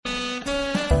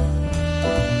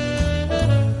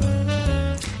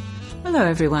Hello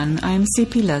everyone, I am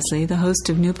C.P. Leslie, the host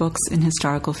of New Books in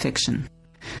Historical Fiction.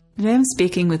 Today I'm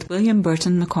speaking with William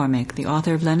Burton McCormick, the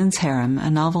author of Lenin's Harem, a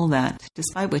novel that,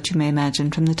 despite what you may imagine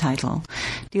from the title,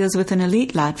 deals with an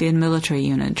elite Latvian military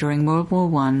unit during World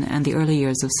War I and the early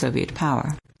years of Soviet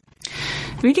power.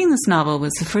 Reading this novel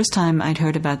was the first time I'd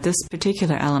heard about this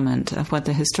particular element of what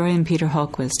the historian Peter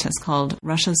Hultquist has called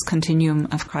Russia's continuum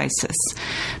of crisis,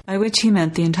 by which he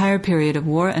meant the entire period of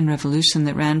war and revolution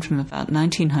that ran from about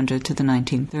 1900 to the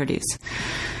 1930s.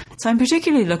 So I'm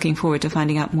particularly looking forward to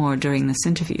finding out more during this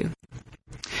interview.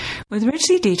 With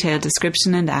richly detailed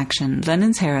description and action,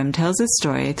 Lenin's Harem tells its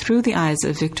story through the eyes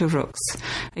of Victor Rux,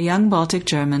 a young Baltic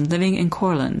German living in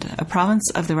Courland, a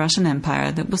province of the Russian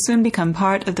Empire that will soon become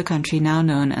part of the country now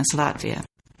known as Latvia.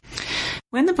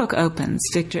 When the book opens,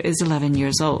 Victor is 11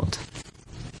 years old.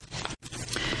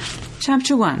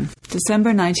 Chapter 1,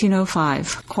 December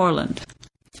 1905, Courland.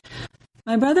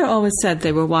 My brother always said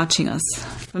they were watching us,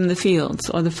 from the fields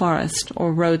or the forest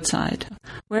or roadside,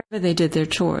 wherever they did their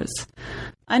chores.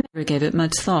 I never gave it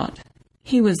much thought.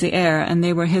 He was the heir, and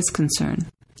they were his concern.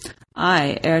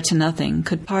 I, heir to nothing,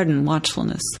 could pardon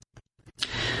watchfulness.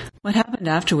 What happened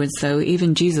afterwards, though,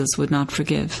 even Jesus would not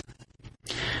forgive.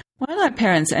 While our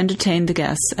parents entertained the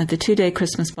guests at the 2-day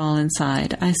Christmas ball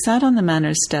inside, I sat on the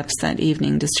manor's steps that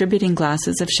evening distributing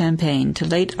glasses of champagne to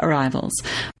late arrivals,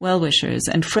 well-wishers,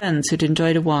 and friends who'd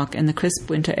enjoyed a walk in the crisp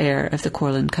winter air of the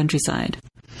Courland countryside.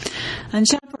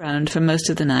 Unchaperoned for most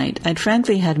of the night, I'd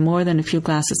frankly had more than a few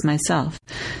glasses myself,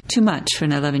 too much for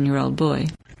an 11-year-old boy.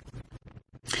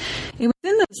 It was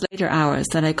in those later hours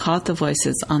that I caught the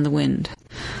voices on the wind.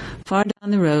 Far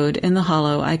down the road, in the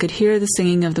hollow, I could hear the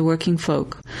singing of the working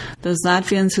folk, those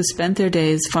Latvians who spent their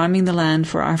days farming the land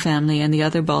for our family and the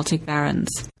other Baltic barons.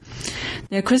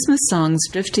 Their Christmas songs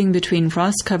drifting between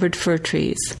frost-covered fir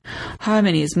trees,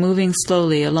 harmonies moving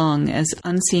slowly along as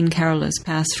unseen carolers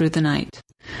passed through the night.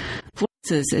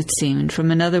 Voices, it seemed, from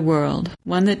another world,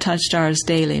 one that touched ours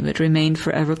daily but remained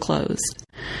forever closed.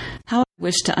 How I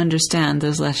wished to understand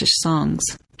those Lettish songs.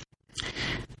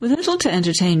 With little to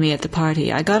entertain me at the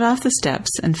party, I got off the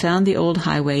steps and found the old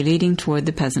highway leading toward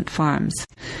the peasant farms.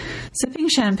 Sipping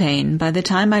champagne, by the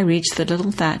time I reached the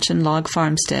little thatch and log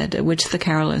farmstead at which the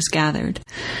carolers gathered,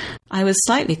 I was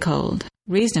slightly cold,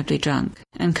 reasonably drunk,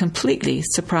 and completely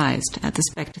surprised at the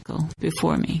spectacle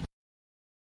before me.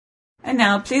 And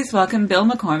now please welcome Bill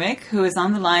McCormick, who is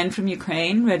on the line from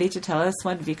Ukraine, ready to tell us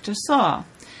what Victor saw.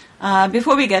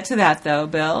 Before we get to that, though,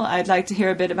 Bill, I'd like to hear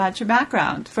a bit about your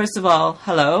background. First of all,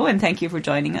 hello, and thank you for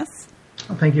joining us.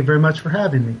 Well, thank you very much for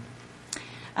having me.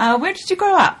 Where did you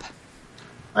grow up?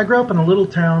 I grew up in a little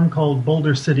town called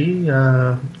Boulder City,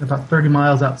 about 30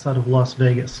 miles outside of Las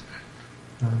Vegas.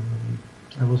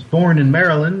 I was born in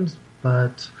Maryland,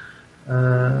 but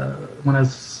when I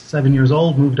was 7 years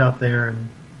old, moved out there, and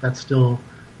it's still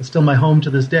my home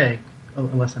to this day,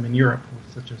 unless I'm in Europe,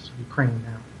 such as Ukraine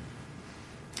now.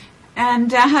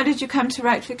 And how did you come to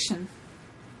write fiction?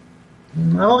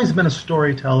 I've always been a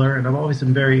storyteller, and I've always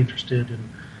been very interested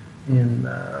in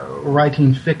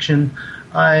writing fiction.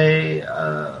 I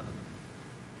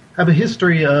have a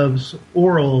history of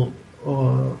oral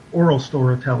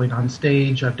storytelling on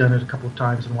stage. I've done it a couple of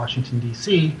times in Washington,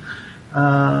 D.C.,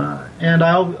 and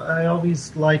I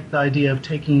always liked the idea of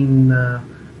taking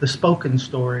the spoken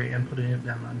story and putting it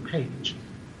down on page.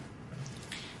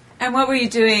 And what were you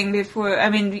doing before? I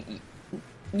mean,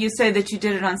 you say that you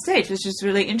did it on stage, which is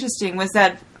really interesting. Was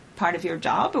that part of your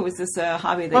job, or was this a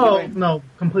hobby that you were in? No,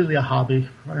 completely a hobby.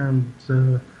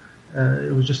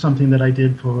 It was just something that I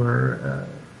did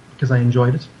because I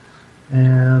enjoyed it.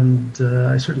 And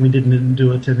I certainly didn't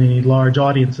do it to any large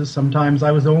audiences. Sometimes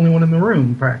I was the only one in the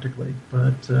room, practically.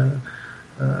 But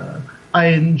I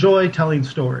enjoy telling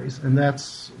stories, and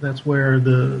that's where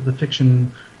the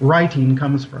fiction writing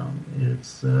comes from.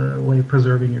 It's a way of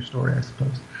preserving your story, I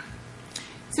suppose.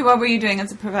 So what were you doing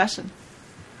as a profession?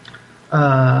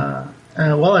 Well,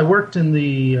 I worked in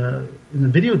the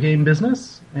video game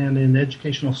business and in the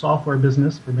educational software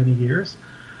business for many years.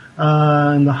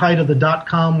 In the height of the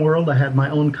 .com world, I had my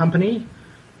own company,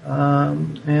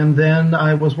 and then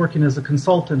I was working as a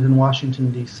consultant in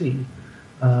Washington, D.C.,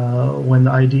 when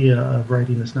the idea of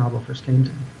writing this novel first came to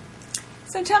me.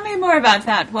 So tell me more about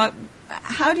that.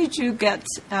 How did you get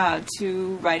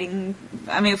to writing?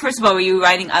 I mean, first of all, were you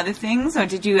writing other things, or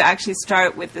did you actually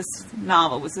start with this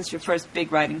novel? Was this your first big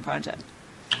writing project?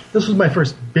 This was my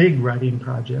first big writing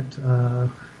project. I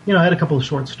had a couple of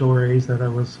short stories that I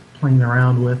was playing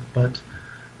around with, but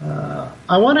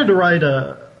I wanted to write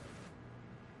a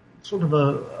sort of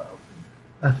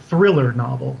a thriller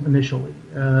novel initially,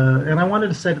 and I wanted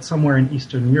to set it somewhere in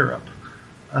Eastern Europe.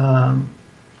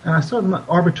 And I sort of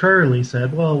arbitrarily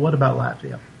said, well, what about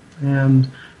Latvia? And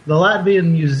the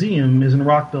Latvian Museum is in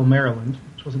Rockville, Maryland,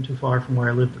 which wasn't too far from where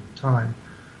I lived at the time.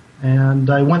 And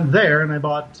I went there and I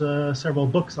bought several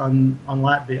books on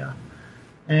Latvia.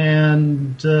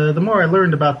 And the more I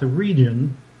learned about the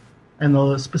region,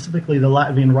 and specifically the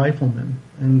Latvian riflemen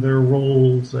and their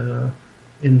roles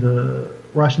in the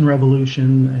Russian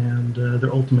Revolution and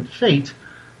their ultimate fate,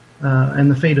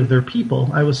 and the fate of their people,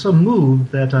 I was so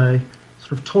moved that I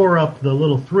sort of tore up the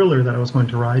little thriller that I was going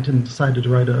to write and decided to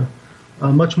write a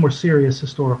much more serious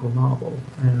historical novel.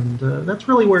 And that's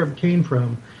really where it came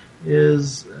from,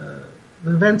 is the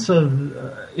events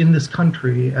in this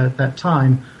country at that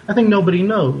time. I think nobody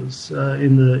knows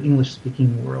in the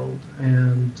English-speaking world.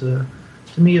 And to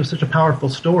me, it was such a powerful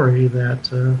story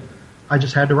that I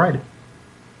just had to write it.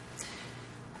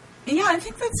 Yeah, I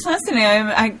think that's fascinating.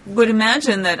 I would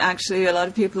imagine that actually a lot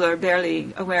of people are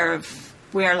barely aware of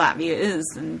where Latvia is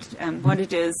and what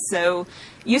it is. So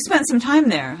you spent some time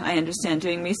there, I understand,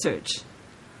 doing research.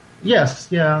 Yes,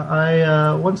 yeah.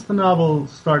 I once the novel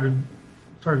started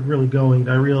really going,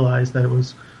 I realized that it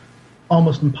was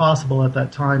almost impossible at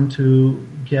that time to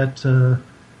get the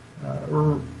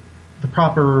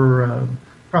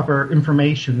proper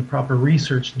information, the proper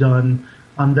research done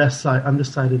on this side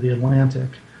of the Atlantic.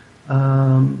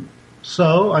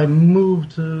 So I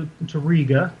moved to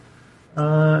Riga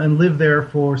and lived there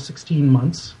for 16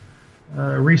 months,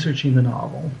 researching the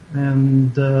novel,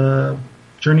 and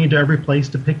journeyed to every place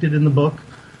depicted in the book,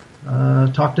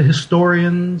 talked to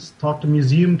historians, talked to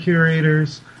museum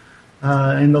curators.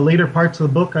 In the later parts of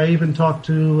the book, I even talked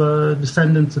to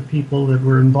descendants of people that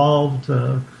were involved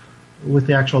with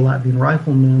the actual Latvian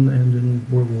riflemen and in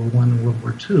World War I and World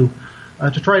War II.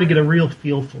 To try to get a real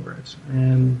feel for it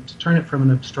and to turn it from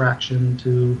an abstraction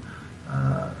to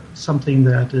something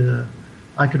that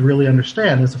I could really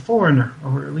understand as a foreigner,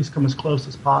 or at least come as close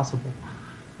as possible.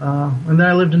 And then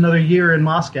I lived another year in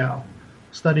Moscow,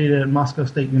 studied at Moscow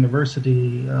State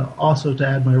University, also to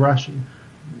add my Russian,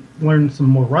 learned some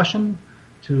more Russian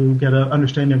to get an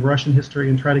understanding of Russian history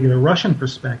and try to get a Russian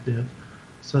perspective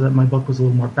so that my book was a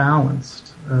little more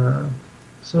balanced.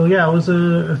 So yeah, it was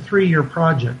a 3-year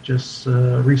project, just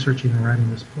researching and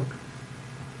writing this book.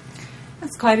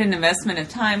 That's quite an investment of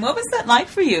time. What was that like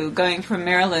for you, going from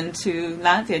Maryland to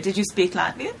Latvia? Did you speak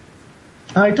Latvian?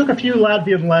 I took a few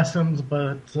Latvian lessons,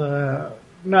 but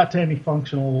not to any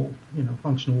functional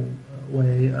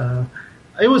way.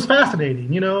 It was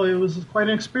fascinating. It was quite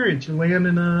an experience. You land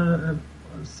in a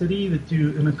city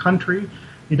in a country,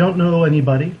 you don't know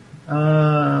anybody.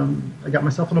 I got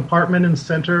myself an apartment in the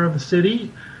center of the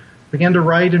city, began to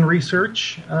write and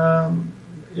research.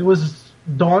 It was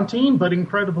daunting, but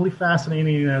incredibly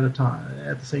fascinating at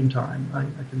the same time. I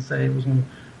can say it was one of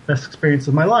the best experiences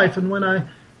of my life. And when I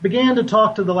began to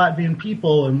talk to the Latvian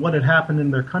people and what had happened in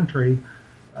their country,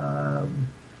 the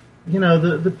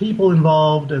people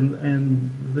involved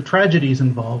and the tragedies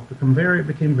involved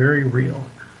became very real.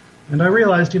 And I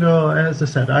realized, as I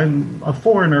said, I'm a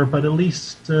foreigner, but at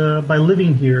least by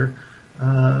living here,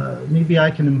 maybe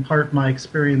I can impart my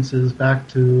experiences back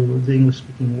to the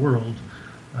English-speaking world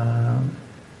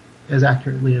as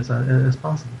accurately as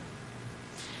possible.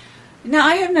 Now,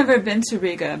 I have never been to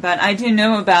Riga, but I do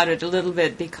know about it a little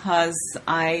bit because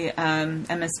I am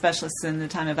a specialist in the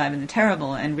time of Ivan the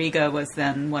Terrible, and Riga was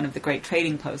then one of the great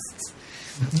trading posts.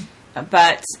 Mm-hmm.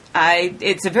 But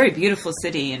it's a very beautiful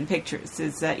city in pictures.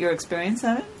 Is that your experience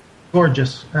of it?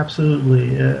 Gorgeous,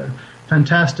 absolutely.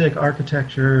 Fantastic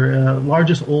architecture,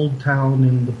 largest old town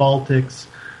in the Baltics.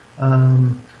 I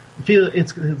feel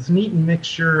it's a neat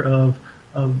mixture of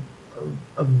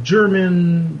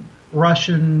German,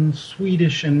 Russian,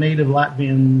 Swedish, and native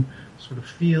Latvian sort of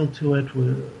feel to it.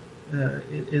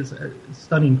 It is a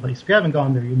stunning place. If you haven't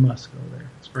gone there, you must go there.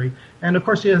 It's great. And of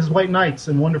course, it has white nights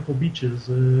and wonderful beaches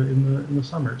in the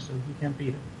summer, so you can't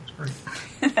beat it. It's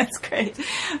great. That's great.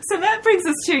 So that brings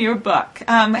us to your book.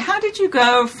 How did you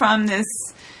go from this?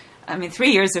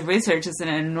 3 years of research is an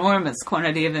enormous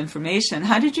quantity of information.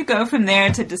 How did you go from there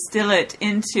to distill it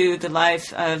into the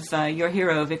life of your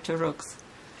hero, Victor Rux?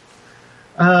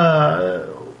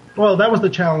 Well, that was the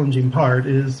challenging part,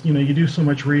 is, you do so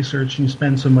much research and you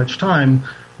spend so much time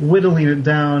whittling it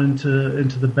down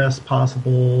into the best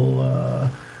possible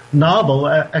novel.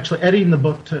 Actually, editing the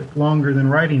book took longer than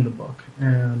writing the book.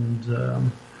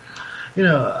 And,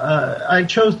 I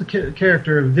chose the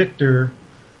character of Victor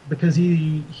because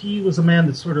he was a man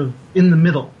that's sort of in the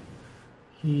middle.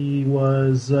 He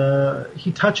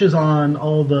touches on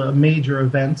all the major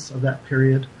events of that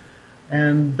period.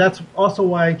 And that's also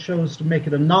why I chose to make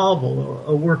it a novel,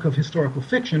 a work of historical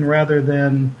fiction, rather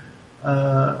than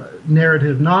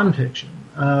narrative nonfiction.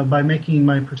 By making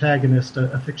my protagonist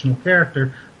a fictional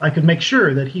character, I could make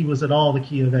sure that he was at all the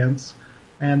key events,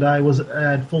 and I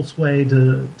had full sway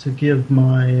to give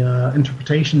my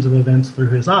interpretations of events through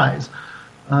his eyes.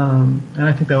 And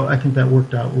I think that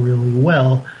worked out really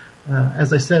well.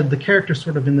 As I said, the character's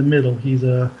sort of in the middle. He's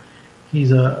a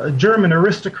German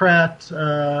aristocrat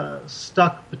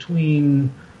stuck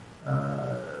between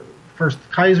first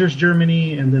Kaiser's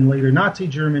Germany and then later Nazi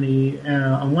Germany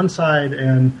on one side,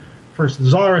 and first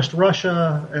Tsarist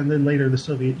Russia and then later the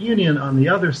Soviet Union on the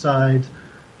other side,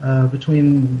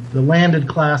 between the landed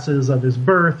classes of his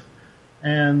birth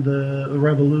and the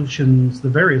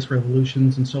various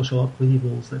revolutions and social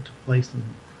upheavals that took place in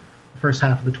the first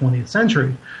half of the 20th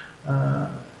century.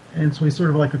 And so he's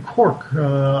sort of like a cork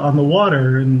on the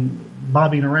water and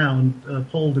bobbing around,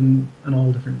 pulled in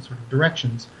all different sort of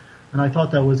directions. And I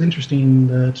thought that was interesting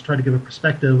to try to give a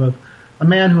perspective of a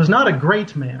man who was not a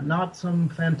great man, not some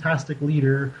fantastic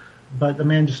leader, but a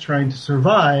man just trying to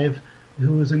survive,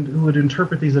 who would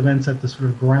interpret these events at the sort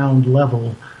of ground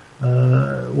level,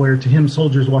 where to him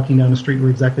soldiers walking down the street were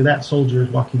exactly that, soldiers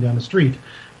walking down the street.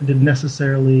 It didn't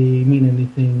necessarily mean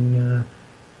anything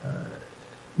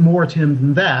more to him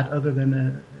than that, other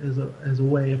than as a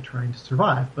way of trying to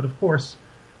survive. But of course,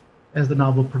 as the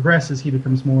novel progresses, he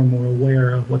becomes more and more aware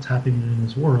of what's happening in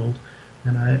his world,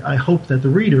 and I hope that the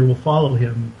reader will follow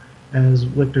him as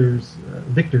Victor's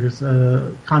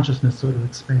consciousness sort of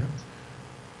expands.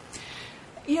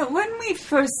 Yeah, when we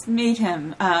first meet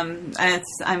him, as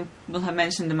I will have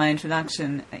mentioned in my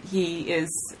introduction, he is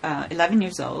 11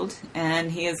 years old,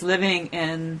 and he is living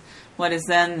in what is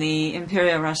then the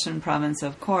Imperial Russian province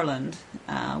of Courland,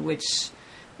 which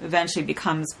eventually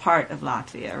becomes part of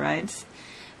Latvia, right?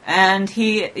 And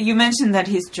you mentioned that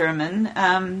he's German.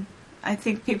 I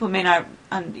think people may not...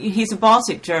 he's a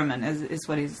Baltic German, is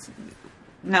what he's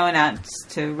known as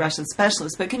to Russian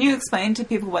specialists. But can you explain to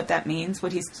people what that means,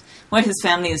 what his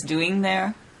family is doing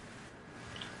there?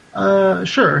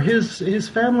 Sure. His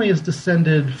family is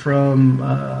descended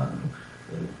from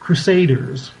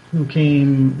crusaders who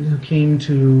came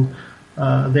to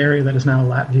the area that is now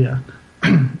Latvia,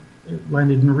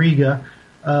 landed in Riga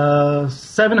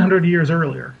 700 years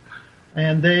earlier,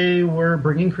 and they were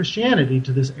bringing Christianity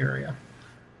to this area.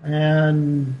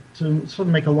 And to sort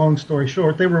of make a long story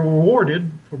short, they were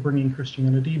rewarded for bringing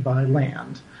Christianity by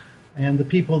land. And the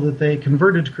people that they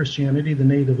converted to Christianity, the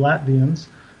native Latvians,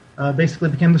 basically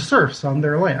became the serfs on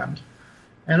their land.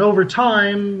 And over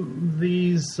time,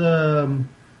 the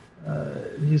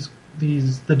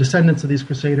descendants of these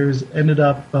crusaders ended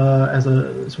up as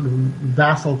a sort of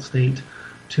vassal state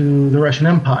to the Russian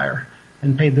Empire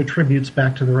and paid their tributes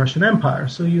back to the Russian Empire.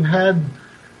 So you had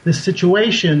this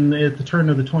situation at the turn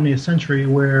of the 20th century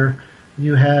where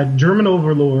you had German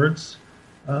overlords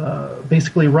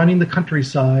basically running the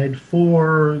countryside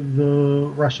for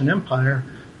the Russian Empire,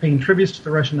 paying tributes to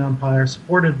the Russian Empire,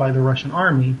 supported by the Russian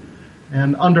army.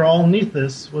 And underneath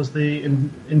this was the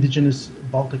indigenous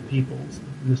Baltic peoples,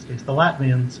 in this case the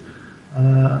Latvians.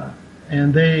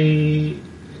 And they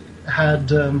had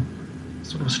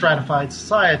sort of a stratified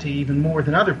society even more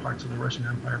than other parts of the Russian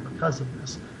Empire because of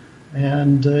this.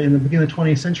 And in the beginning of the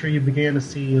 20th century, you began to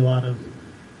see a lot of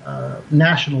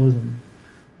nationalism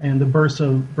and the birth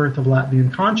of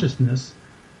Latvian consciousness.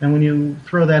 And when you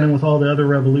throw that in with all the other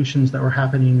revolutions that were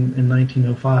happening in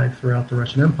 1905 throughout the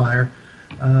Russian Empire,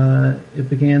 it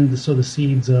began to sow the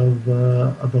seeds of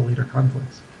the later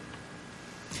conflicts.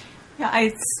 Yeah,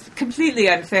 it's completely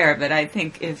unfair, but I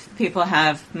think if people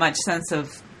have much sense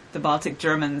of the Baltic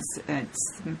Germans,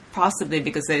 it's possibly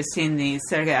because they've seen the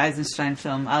Sergei Eisenstein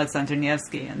film Alexander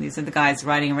Nevsky, and these are the guys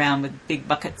riding around with big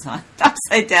buckets on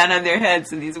upside down on their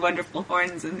heads and these wonderful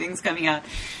horns and things coming out.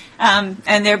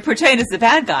 And they're portrayed as the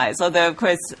bad guys, although, of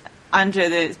course,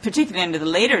 particularly under the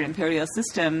later imperial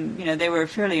system, they were a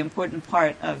fairly important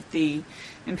part of the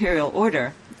imperial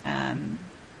order.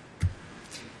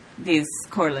 These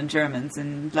Courland Germans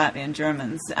and Latvian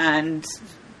Germans, and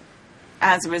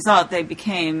as a result, they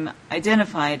became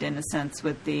identified, in a sense,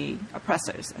 with the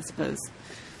oppressors, I suppose.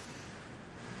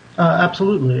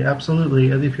 Absolutely.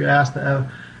 If you asked the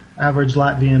average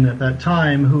Latvian at that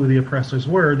time who the oppressors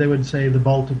were, they would say the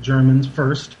Baltic Germans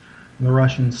first and the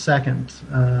Russians second,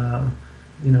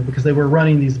 because they were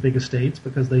running these big estates,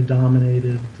 because they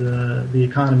dominated the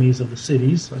economies of the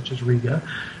cities, such as Riga.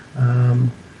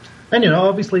 And,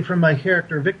 obviously from my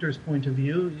character Victor's point of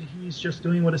view, he's just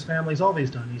doing what his family's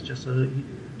always done. He's just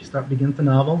begins the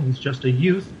novel, he's just a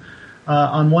youth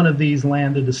on one of these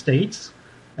landed estates,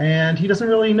 and he doesn't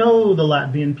really know the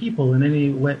Latvian people in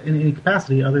any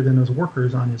capacity other than as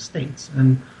workers on his estates.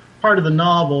 And part of the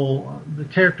novel, the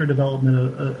character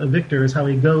development of Victor is how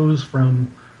he goes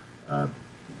from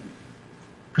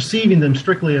perceiving them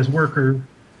strictly as workers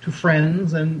to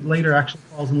friends, and later actually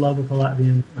falls in love with a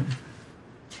Latvian woman.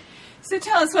 So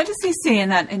tell us, what does he see in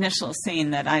that initial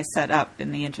scene that I set up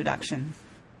in the introduction?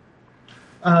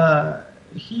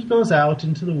 He goes out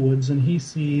into the woods and he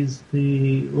sees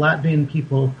the Latvian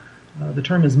people, the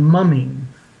term is mumming,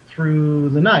 through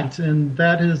the night. And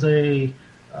that is a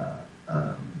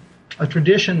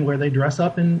tradition where they dress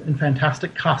up in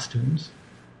fantastic costumes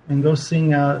and go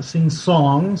sing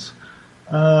songs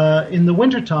in the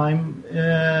wintertime,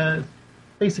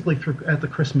 basically at the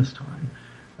Christmas time.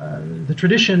 The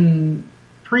tradition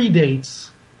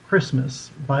predates Christmas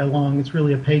by a long. It's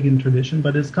really a pagan tradition,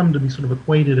 but it's come to be sort of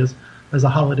equated as a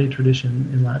holiday tradition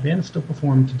in Latvia, and it's still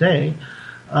performed today.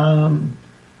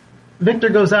 Victor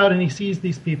goes out and he sees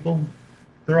these people.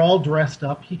 They're all dressed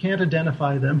up. He can't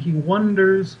identify them. He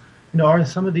wonders, are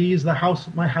some of these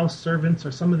my house servants?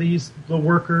 Are some of these the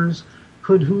workers?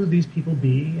 Who these people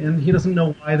be? And he doesn't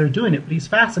know why they're doing it, but he's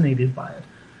fascinated by it.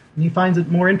 And he finds it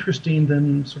more interesting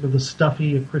than sort of the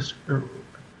stuffy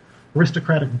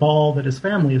aristocratic ball that his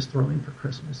family is throwing for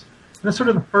Christmas. And that's sort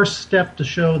of the first step to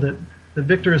show that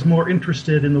Victor is more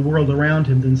interested in the world around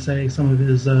him than, say, some of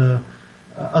his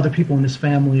other people in his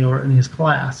family or in his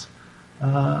class.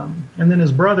 And then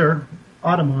his brother,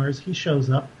 Ottomars, he shows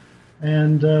up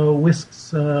and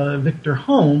whisks Victor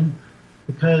home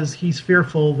because he's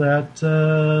fearful that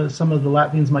some of the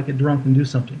Latvians might get drunk and do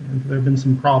something, and there have been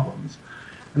some problems.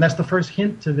 And that's the first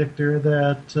hint to Victor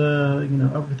that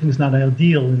everything's not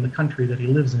ideal in the country that he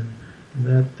lives in, and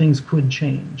that things could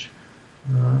change.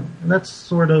 And that's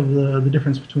sort of the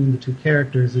difference between the two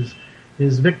characters.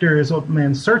 Is Victor is a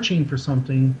man searching for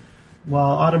something,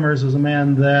 while Ottomars is a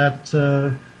man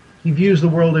that he views the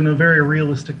world in a very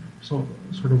realistic sort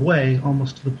of way,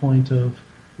 almost to the point of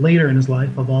later in his life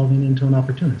evolving into an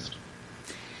opportunist.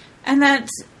 And that,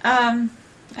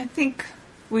 I think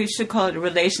we should call it a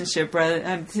relationship,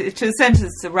 rather, to a sense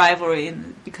it's a rivalry,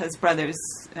 because brothers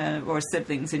or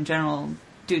siblings in general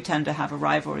do tend to have a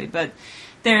rivalry, but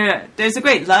there's a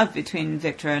great love between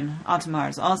Victor and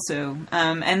Ottomars also,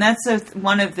 and that's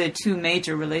one of the two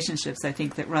major relationships, I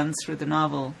think, that runs through the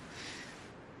novel.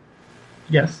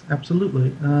 Yes,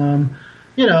 absolutely.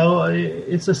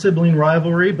 It's a sibling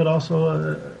rivalry, but also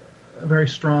a very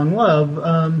strong love.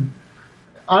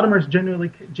 Ottomars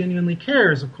genuinely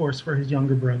cares, of course, for his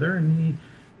younger brother, and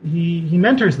he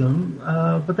mentors them,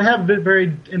 but they have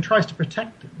and tries to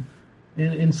protect him.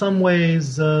 In some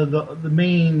ways, the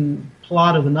main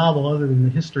plot of the novel, other than the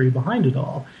history behind it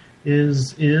all,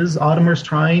 is Ottomars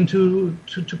trying to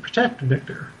protect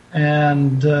Victor,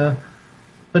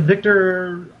 but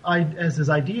Victor, as his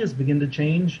ideas begin to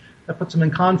change, that puts him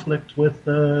in conflict with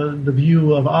the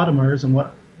view of Ottomars and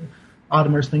what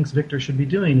Ottomars thinks Victor should be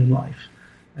doing in life.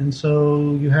 And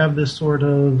so you have this sort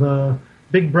of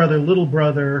big brother, little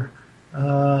brother,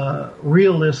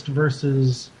 realist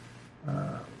versus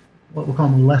what we'll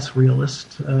call a less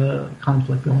realist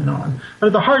conflict going on. But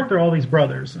at the heart, they're always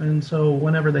brothers. And so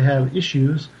whenever they have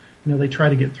issues, they try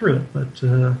to get through it. But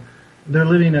they're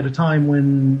living at a time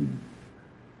when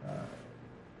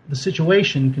the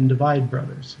situation can divide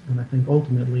brothers. And I think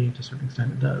ultimately, to a certain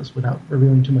extent, it does, without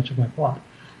revealing too much of my plot.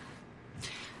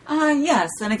 Yes,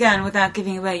 and again, without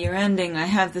giving away your ending, I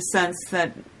have the sense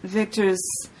that Victor's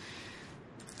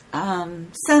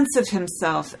sense of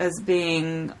himself as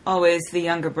being always the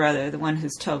younger brother, the one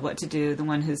who's told what to do, the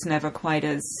one who's never quite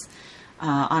as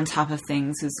on top of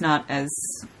things, who's not as,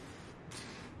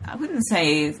 I wouldn't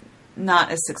say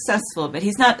not as successful, but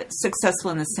he's not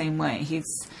successful in the same way.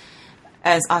 He's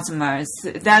as Ottomars.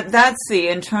 That's the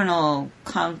internal,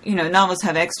 novels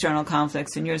have external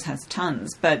conflicts and yours has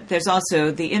tons, but there's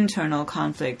also the internal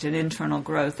conflict and internal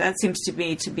growth. That seems to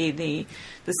be the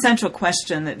central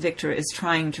question that Victor is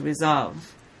trying to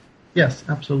resolve. Yes,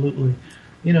 absolutely.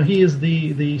 He is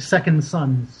the second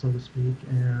son, so to speak,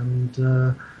 and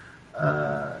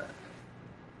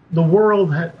the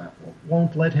world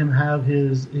won't let him have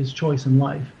his choice in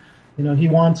life. He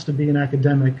wants to be an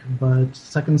academic, but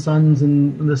second sons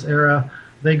in this era,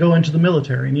 they go into the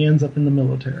military, and he ends up in the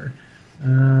military.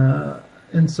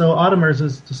 And so Ottomars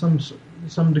is to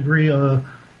some degree a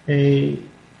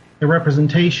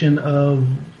representation of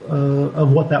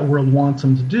what that world wants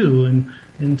him to do,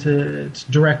 and to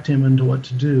direct him into what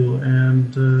to do.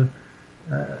 And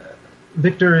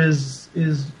Victor is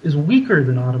weaker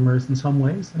than Ottomars in some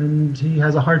ways, and he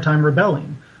has a hard time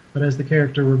rebelling. But as the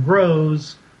character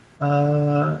grows,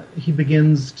 he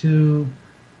begins to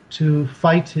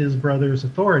fight his brother's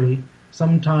authority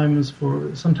Sometimes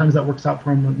that works out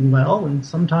for him well, and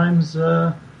sometimes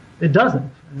it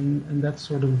doesn't. And that's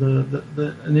sort of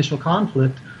the initial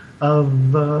conflict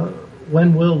of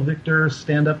when will Victor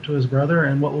stand up to his brother,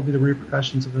 and what will be the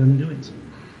repercussions of him doing so.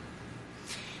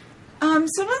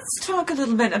 So let's talk a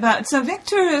little bit about... So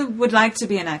Victor would like to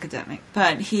be an academic,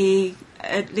 but he,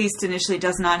 at least initially,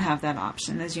 does not have that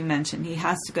option. As you mentioned, he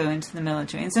has to go into the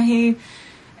military. And so he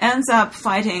ends up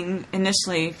fighting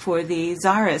initially for the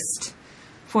Tsarist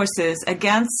forces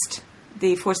against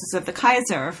the forces of the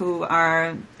Kaiser, who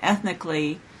are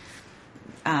ethnically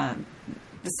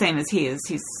the same as he is.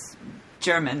 He's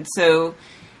German. So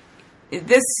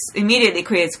this immediately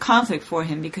creates conflict for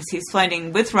him because he's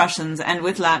fighting with Russians and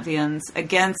with Latvians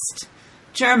against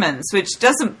Germans, which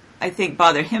doesn't, I think,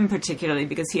 bother him particularly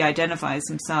because he identifies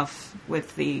himself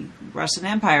with the Russian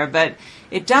Empire. But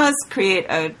it does create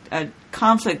a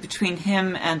conflict between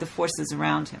him and the forces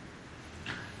around him.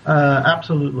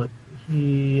 Absolutely.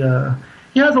 He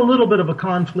has a little bit of a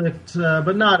conflict,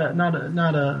 but not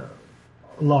a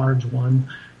large one.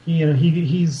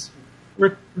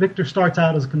 Victor starts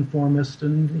out as a conformist,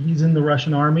 and he's in the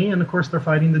Russian army, and of course they're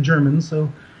fighting the Germans,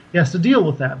 so he has to deal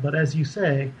with that. But as you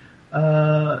say,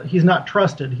 he's not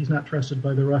trusted. He's not trusted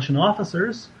by the Russian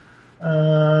officers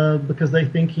because they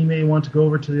think he may want to go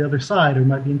over to the other side or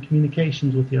might be in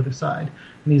communications with the other side.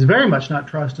 And he's very much not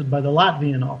trusted by the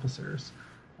Latvian officers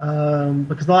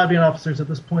because the Latvian officers at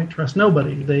this point trust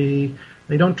nobody.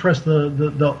 They don't trust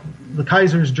the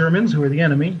Kaiser's Germans, who are the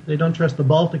enemy. They don't trust the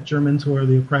Baltic Germans, who are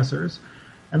the oppressors.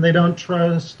 And they don't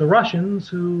trust the Russians,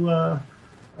 who are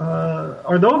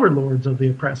the overlords of the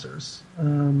oppressors.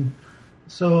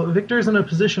 So Victor's in a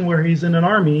position where he's in an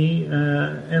army,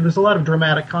 and there's a lot of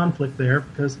dramatic conflict there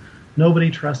because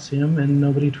nobody trusts him and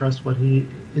nobody trusts what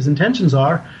his intentions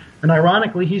are. And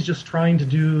ironically, he's just trying to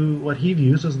do what he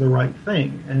views as the right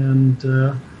thing. And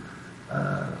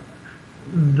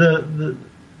the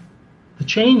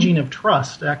changing of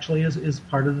trust actually is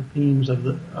part of the themes of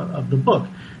the book.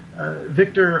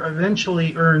 Victor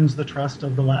eventually earns the trust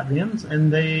of the Latvians,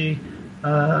 and they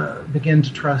begin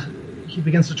to trust. He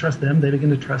begins to trust them. They begin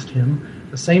to trust him.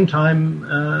 At the same time,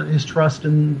 his trust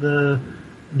in the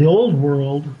old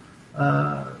world,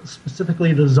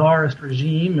 specifically the Tsarist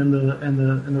regime and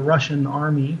the Russian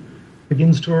army,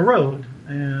 begins to erode.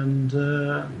 And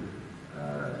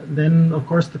then, of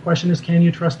course, the question is, can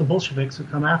you trust the Bolsheviks who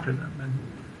come after them?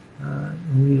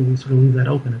 And we sort of leave that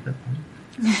open at that point.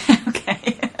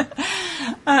 Okay.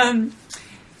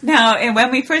 Now,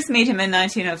 when we first meet him in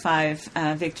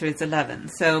 1905, Victor is 11.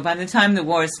 So by the time the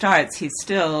war starts, he's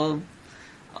still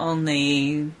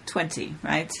only 20,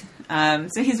 right?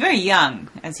 So he's very young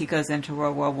as he goes into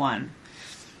World War I.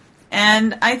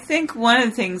 And I think one of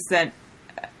the things that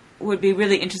would be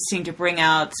really interesting to bring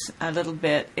out a little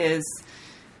bit is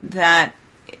that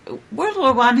World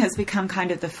War I has become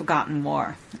kind of the forgotten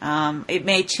war. It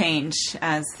may change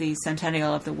as the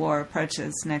centennial of the war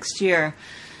approaches next year,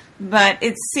 but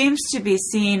it seems to be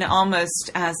seen almost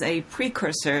as a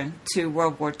precursor to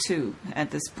World War II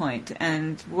at this point.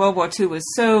 And World War II was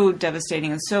so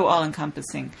devastating and so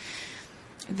all-encompassing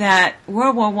that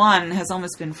World War I has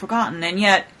almost been forgotten. And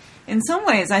yet, in some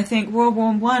ways, I think World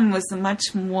War I was a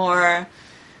much more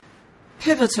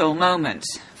pivotal moment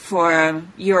for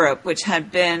Europe, which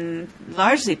had been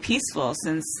largely peaceful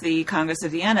since the Congress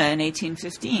of Vienna in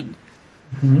 1815.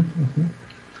 Mm-hmm, mm-hmm.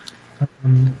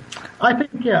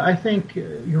 I think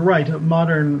you're right. A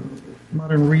modern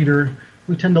reader,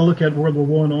 we tend to look at World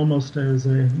War I almost as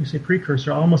you say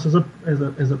precursor, almost as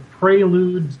a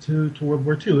prelude to World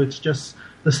War II. It's just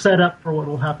the setup for what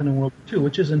will happen in World War II,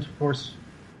 which isn't, of course,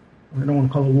 I don't want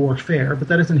to call it warfare, but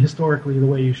that isn't historically the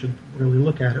way you should really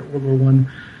look at it. World War I,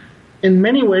 in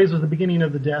many ways, was the beginning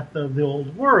of the death of the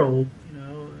old world.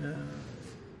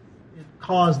 It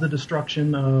caused the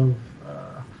destruction of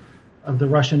the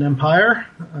Russian Empire,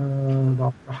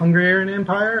 the Hungarian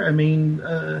Empire. I mean,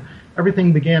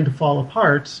 everything began to fall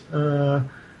apart,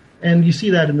 and you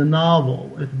see that in the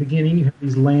novel. At the beginning, you have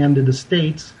these landed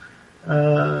estates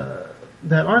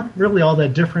that aren't really all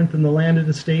that different than the landed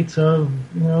estates of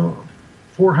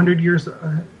 400 years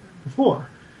before.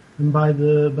 And by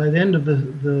the end of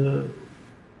the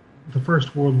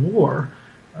First World War,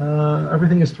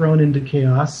 everything is thrown into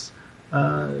chaos.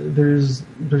 There's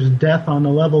death on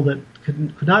a level that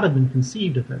could not have been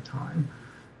conceived at that time.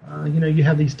 You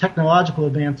have these technological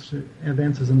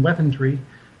advances in weaponry,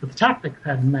 but the tactics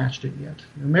hadn't matched it yet.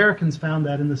 The Americans found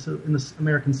that in the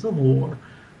American Civil War,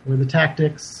 where the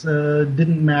tactics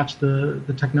didn't match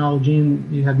the technology,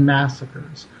 and you had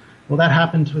massacres. Well, that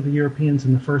happened to the Europeans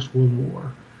in the First World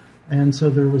War. And so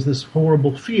there was this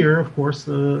horrible fear, of course,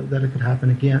 that it could happen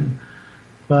again.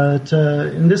 But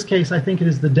in this case, I think it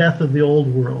is the death of the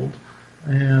old world,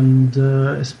 and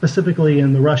specifically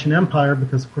in the Russian Empire,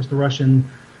 because, of course, the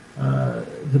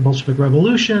Bolshevik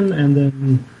Revolution and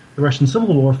then the Russian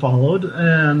Civil War followed,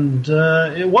 and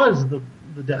it was the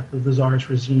death of the Tsarist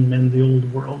regime and the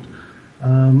old world,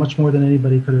 much more than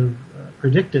anybody could have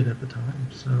predicted at the time.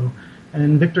 So,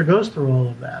 and Victor goes through all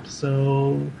of that.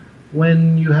 So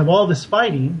when you have all this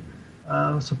fighting,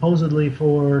 supposedly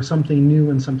for something new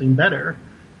and something better,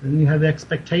 then you have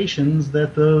expectations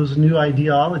that those new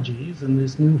ideologies and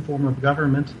this new form of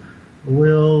government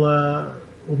will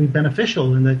be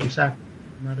beneficial, and that your sacrifice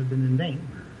will not have been in vain.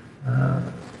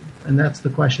 And that's the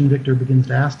question Victor begins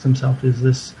to ask himself: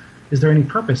 is there any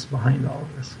purpose behind all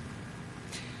of this?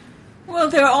 Well,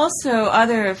 there are also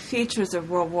other features of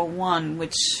World War I,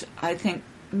 which I think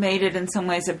made it in some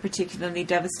ways a particularly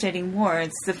devastating war.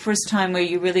 It's the first time where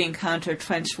you really encounter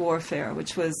trench warfare,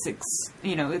 which was,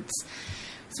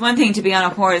 it's one thing to be on a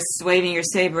horse, waving your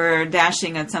saber,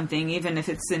 dashing at something, even if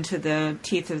it's into the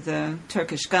teeth of the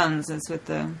Turkish guns, as with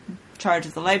the charge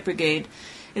of the Light Brigade.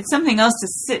 It's something else to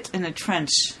sit in a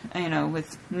trench,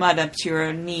 with mud up to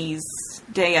your knees,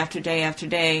 day after day after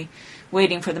day,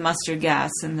 waiting for the mustard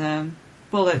gas and the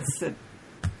bullets that,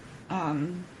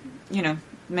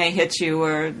 may hit you,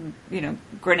 or,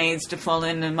 grenades to fall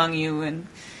in among you and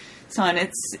so on.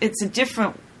 It's a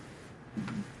different...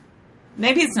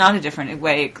 Maybe it's not a different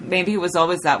way. Maybe it was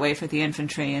always that way for the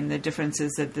infantry, and the difference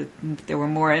is that there were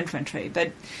more infantry.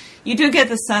 But you do get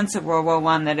the sense of World War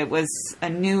I that it was a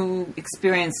new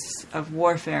experience of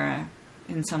warfare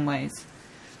in some ways.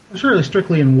 Surely,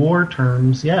 strictly in war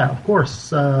terms, yeah, of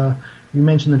course. You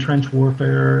mentioned the trench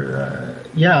warfare.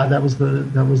 That was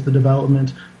the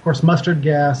development. Of course, mustard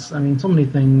gas. I mean, so many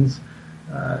things.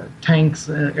 Tanks,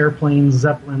 airplanes,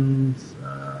 zeppelins.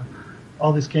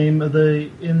 All this came.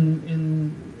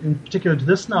 In particular to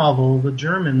this novel, the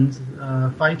Germans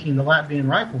fighting the Latvian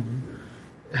riflemen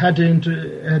had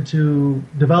to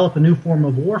develop a new form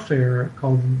of warfare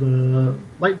called the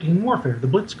light beam warfare. The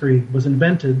Blitzkrieg was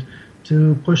invented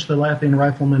to push the Latvian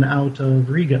riflemen out of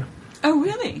Riga. Oh,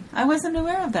 really? I wasn't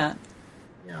aware of that.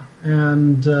 Yeah,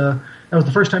 and that was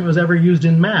the first time it was ever used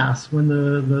in mass, when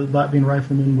the Latvian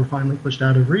riflemen were finally pushed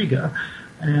out of Riga,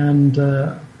 and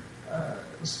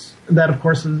that, of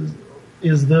course,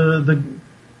 is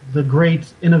the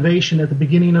great innovation at the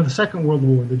beginning of the Second World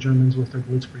War, the Germans with their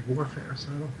Blitzkrieg warfare. So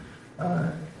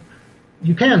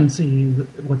you can see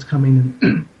what's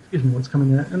coming. What's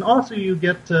coming, and also you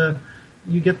get the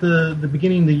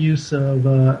beginning, the use of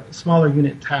smaller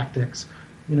unit tactics.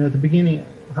 At the beginning,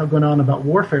 without going on about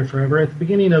warfare forever, at the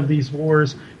beginning of these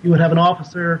wars, you would have an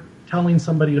officer telling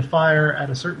somebody to fire at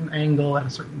a certain angle at a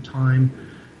certain time,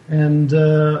 and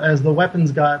as the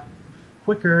weapons got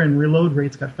quicker and reload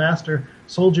rates got faster,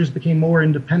 soldiers became more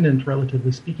independent,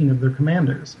 relatively speaking, of their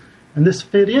commanders. And this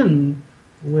fit in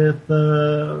with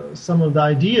some of the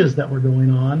ideas that were going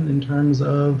on in terms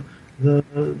of the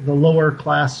lower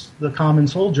class, the common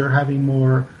soldier, having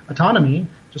more autonomy,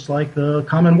 just like the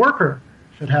common worker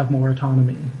should have more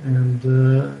autonomy. And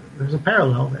there's a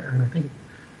parallel there, and I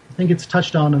think it's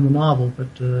touched on in the novel, but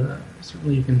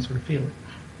certainly you can sort of feel it.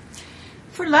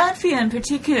 For Latvia in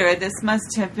particular, this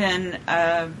must have been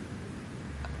a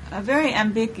very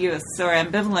ambiguous or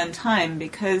ambivalent time,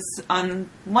 because on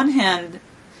one hand,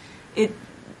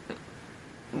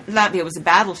 Latvia was a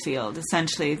battlefield,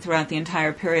 essentially, throughout the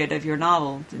entire period of your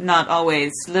novel. Not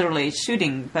always literally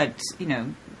shooting, but,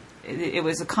 it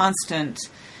was a constant...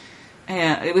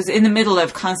 it was in the middle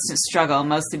of constant struggle,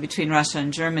 mostly between Russia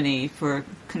and Germany, for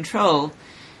control.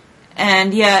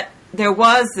 And yet, there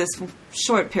was this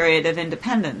short period of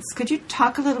independence. Could you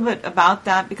talk a little bit about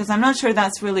that? Because I'm not sure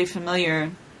that's really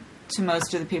familiar to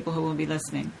most of the people who will be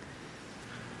listening.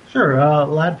 Sure.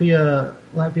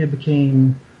 Latvia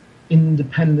became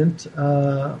independent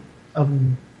of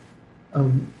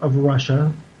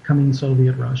Russia, coming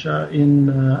Soviet Russia, in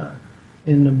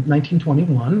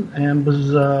 1921, and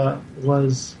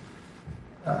was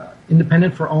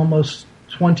independent for almost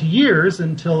 20 years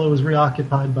until it was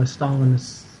reoccupied by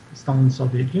Stalin's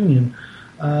Soviet Union.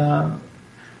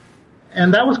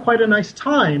 And that was quite a nice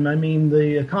time. I mean,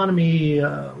 the economy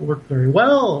worked very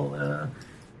well.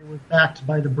 It was backed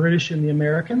by the British and the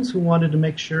Americans, who wanted to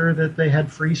make sure that they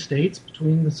had free states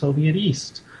between the Soviet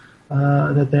East,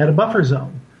 that they had a buffer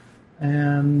zone.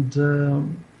 And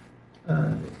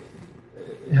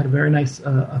it had a very nice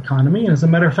economy. And as a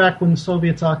matter of fact, when the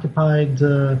Soviets occupied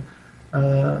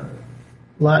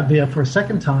Latvia for a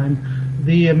second time,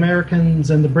 the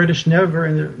Americans and the British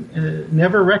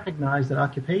never recognized that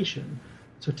occupation.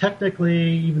 So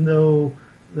technically, even though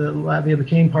Latvia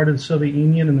became part of the Soviet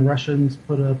Union and the Russians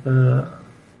put up a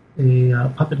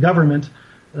puppet government,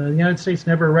 the United States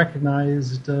never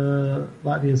recognized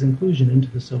Latvia's inclusion into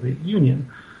the Soviet Union.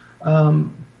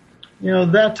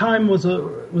 That time was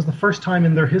the first time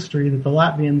in their history that the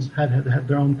Latvians had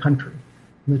their own country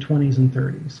in the 20s and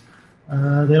 30s.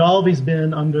 They'd always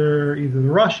been under either the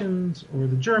Russians or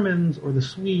the Germans or the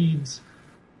Swedes,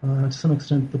 to some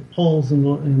extent the Poles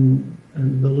and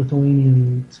the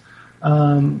Lithuanians.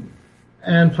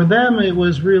 And for them, it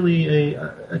was really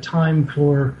a time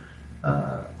for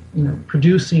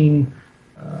producing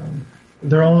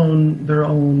their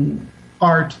own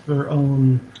art, their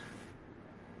own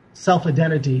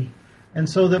self-identity. And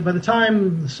so that by the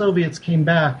time the Soviets came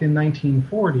back in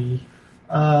 1940,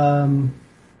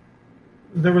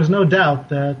 there was no doubt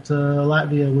that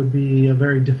Latvia would be a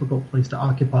very difficult place to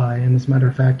occupy. And as a matter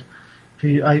of fact,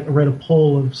 I read a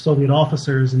poll of Soviet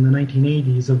officers in the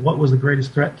 1980s of what was the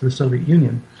greatest threat to the Soviet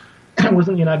Union. It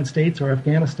wasn't the United States or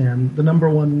Afghanistan. The number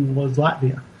one was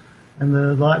Latvia. And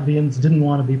the Latvians didn't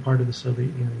want to be part of the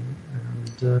Soviet Union.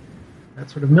 And that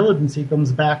sort of militancy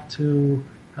comes back to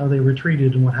how they were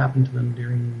treated and what happened to them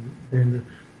during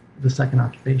the second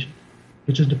occupation,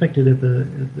 which is depicted at the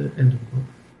end of the book.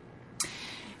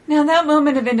 Now, that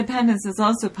moment of independence is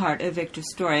also part of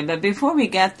Victor's story. But before we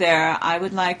get there, I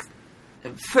would like,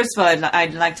 first of all,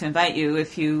 I'd like to invite you,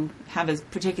 if you have a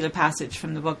particular passage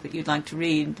from the book that you'd like to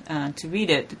read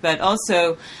it. But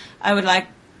also, I would like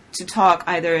to talk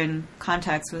either in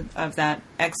context of that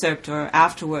excerpt or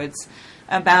afterwards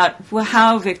about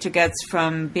how Victor gets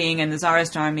from being in the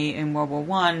Tsarist army in World War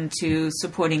I to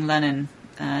supporting Lenin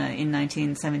in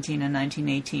 1917 and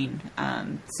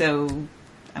 1918. So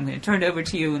I'm going to turn it over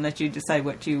to you and let you decide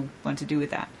what you want to do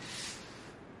with that.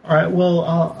 All right. Well,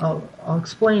 I'll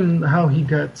explain how he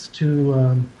gets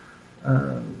to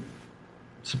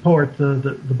support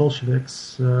the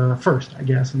Bolsheviks first, I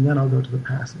guess, and then I'll go to the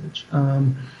passage.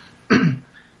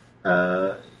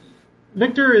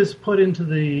 Victor is put into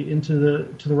the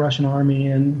Russian army,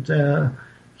 and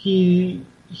he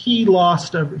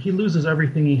loses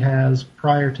everything he has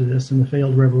prior to this in the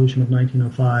failed revolution of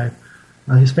 1905.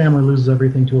 His family loses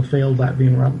everything to a failed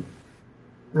Latvian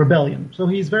rebellion. So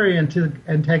he's very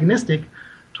antagonistic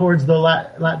towards the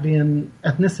Latvian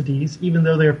ethnicities, even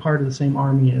though they're part of the same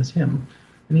army as him.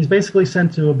 And he's basically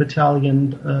sent to a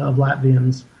battalion of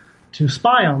Latvians to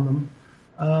spy on them,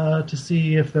 to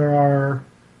see if there are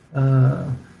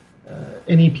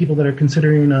any people that are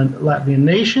considering a Latvian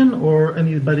nation or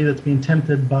anybody that's being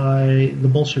tempted by the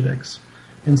Bolsheviks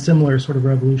and similar sort of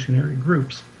revolutionary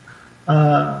groups.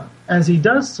 As he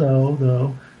does so,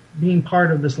 though, being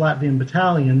part of this Latvian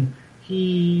battalion,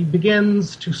 he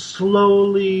begins to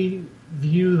slowly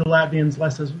view the Latvians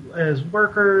less as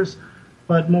workers,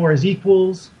 but more as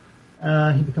equals.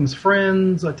 He becomes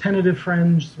tentative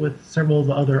friends with several of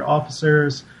the other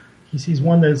officers. He sees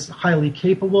one that's highly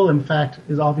capable, in fact,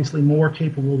 is obviously more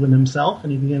capable than himself,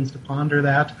 and he begins to ponder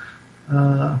that.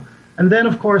 And then,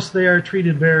 of course, they are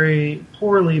treated very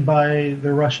poorly by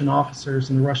the Russian officers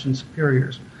and the Russian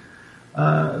superiors.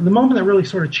 The moment that really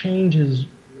sort of changes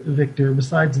Victor,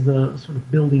 besides the sort of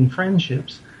building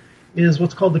friendships, is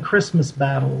what's called the Christmas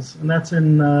battles, and that's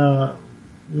in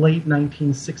late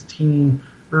 1916,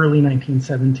 early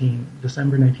 1917,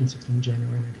 December 1916,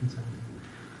 January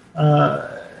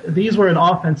 1917. These were an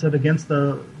offensive against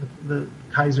the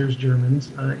Kaiser's Germans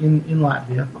in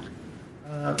Latvia.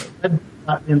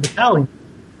 Latvian battalion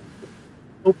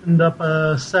opened up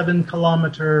a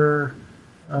 7-kilometer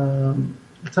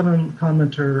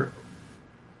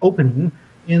opening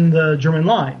in the German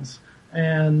lines,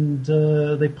 and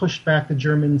they pushed back the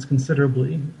Germans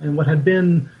considerably. And what had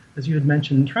been, as you had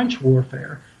mentioned, trench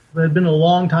warfare, there had been a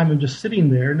long time of just sitting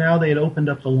there. Now they had opened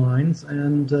up the lines,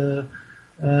 and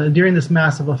during this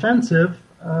massive offensive,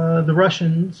 the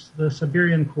Russians, the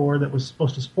Siberian Corps that was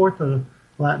supposed to support the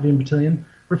Latvian battalion,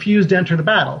 refused to enter the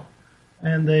battle.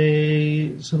 And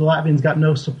so the Latvians got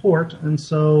no support, and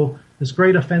so this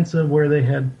great offensive where they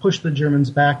had pushed the Germans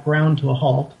back ground to a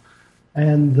halt,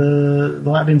 and the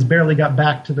Latvians barely got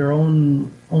back to their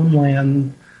own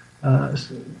land,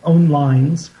 own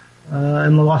lines,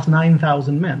 and they lost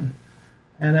 9,000 men.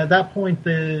 And at that point,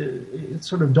 it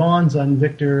sort of dawns on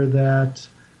Victor that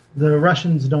the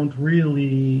Russians aren't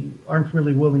really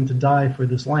willing to die for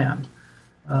this land.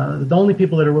 The only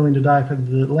people that are willing to die for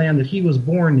the land that he was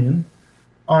born in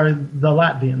are the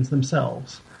Latvians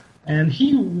themselves. And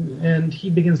he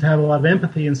begins to have a lot of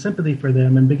empathy and sympathy for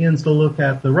them, and begins to look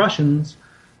at the Russians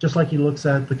just like he looks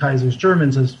at the Kaiser's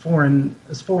Germans as foreign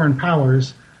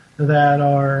powers that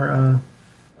are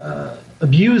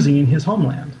abusing his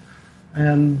homeland.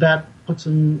 And that puts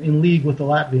him in league with the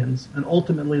Latvians. And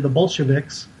ultimately, the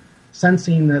Bolsheviks,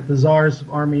 sensing that the Tsar's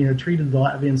army had treated the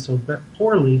Latvians so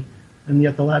poorly, and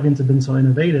yet the Latvians had been so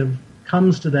innovative,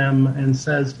 comes to them and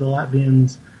says to the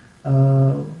Latvians,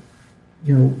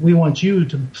 we want you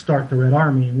to start the Red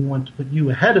Army, and we want to put you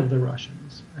ahead of the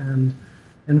Russians. And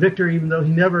Victor, even though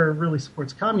he never really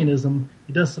supports communism,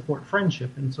 he does support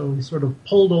friendship, and so he's sort of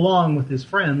pulled along with his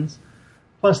friends.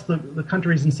 Plus, the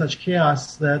country's in such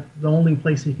chaos that the only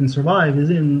place he can survive is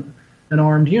in an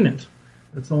armed unit.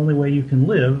 That's the only way you can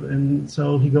live, and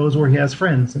so he goes where he has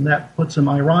friends, and that puts him,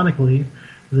 ironically,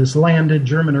 this landed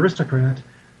German aristocrat,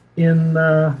 in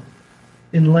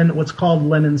what's called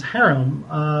Lenin's Harem,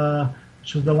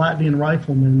 which was the Latvian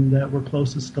riflemen that were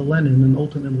closest to Lenin and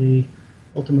ultimately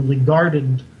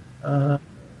guarded the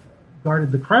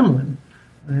Kremlin.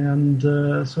 And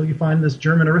so you find this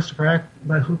German aristocrat,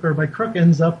 by hook or by crook,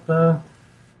 ends up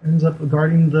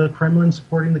guarding the Kremlin,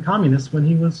 supporting the communists when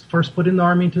he was first put in the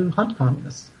army to hunt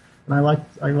communists. And I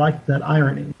like that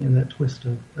irony and that twist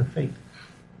of fate.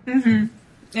 Mm-hmm.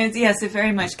 Yes, it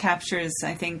very much captures,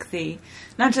 I think,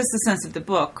 not just the sense of the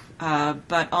book,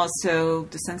 but also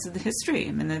the sense of the history.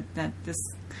 I mean, that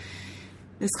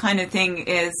this kind of thing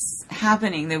is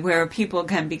happening, that where people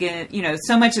can begin,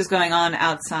 so much is going on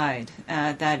outside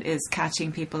that is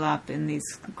catching people up in these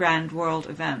grand world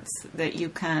events, that you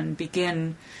can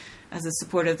begin as a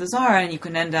supporter of the Tsar and you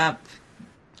can end up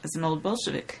as an old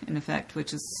Bolshevik, in effect,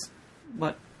 which is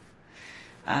what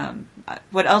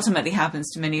ultimately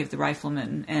happens to many of the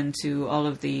riflemen and to all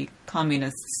of the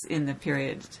communists in the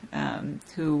period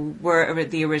who were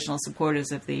the original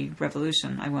supporters of the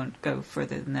revolution. I won't go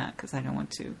further than that because I don't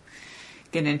want to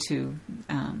get into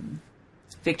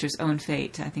Victor's own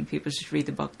fate. I think people should read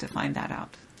the book to find that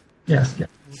out. Yes.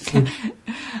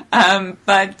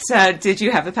 But did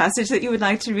you have a passage that you would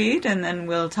like to read, and then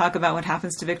we'll talk about what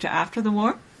happens to Victor after the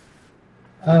war?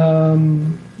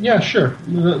 Yeah, sure.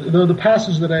 The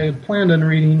passage that I had planned on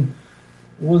reading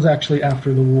was actually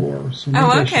after the war. So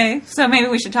okay. So maybe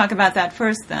we should talk about that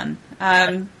first then.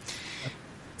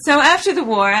 So after the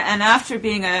war, and after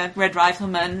being a Red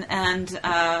Rifleman and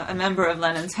a member of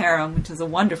Lenin's Harem, which is a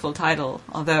wonderful title,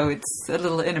 although it's a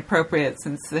little inappropriate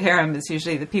since the Harem is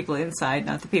usually the people inside,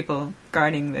 not the people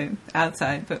guarding the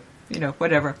outside, but,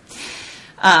 whatever.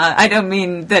 I don't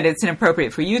mean that it's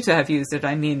inappropriate for you to have used it.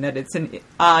 I mean that it's an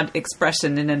odd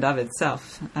expression in and of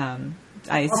itself.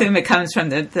 I assume it comes from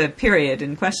the period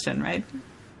in question, right?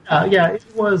 Yeah, it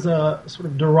was a sort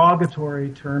of derogatory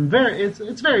term.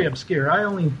 It's very obscure. I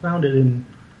only found it in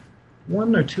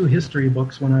one or two history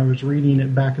books when I was reading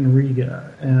it back in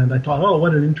Riga, and I thought, oh,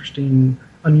 what an interesting,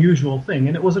 unusual thing.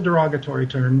 And it was a derogatory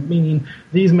term, meaning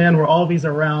these men were always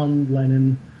around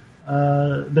Lenin.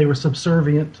 They were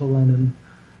subservient to Lenin.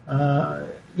 The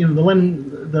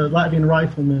Latvian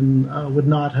riflemen would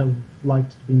not have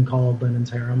liked being called Lenin's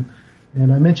Harem.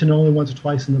 And I mentioned only once or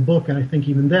twice in the book, and I think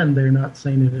even then they're not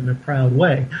saying it in a proud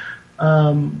way.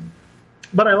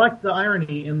 But I like the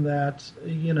irony in that,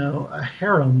 a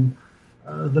harem,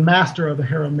 the master of a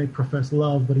harem may profess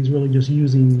love, but he's really just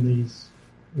using these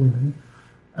women.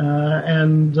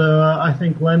 I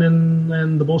think Lenin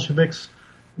and the Bolsheviks,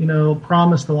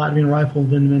 promised the Latvian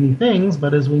riflemen many things,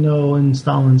 but as we know in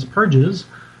Stalin's purges,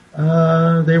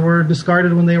 they were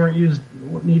discarded when they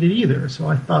weren't needed either. So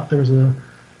I thought there was a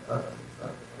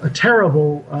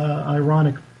terrible,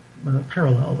 ironic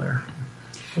parallel there.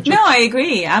 No, I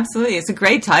agree. Absolutely. It's a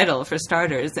great title for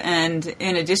starters. And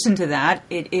in addition to that,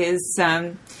 it is,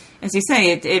 as you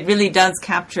say, it really does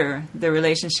capture the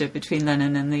relationship between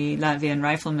Lenin and the Latvian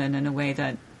riflemen in a way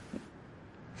that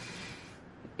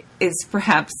is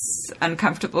perhaps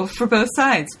uncomfortable for both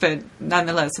sides, but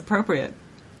nonetheless appropriate.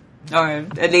 Or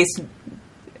at least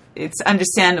it's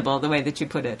understandable the way that you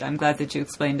put it. I'm glad that you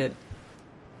explained it.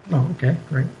 Oh, okay,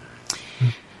 great.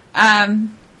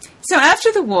 So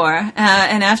after the war,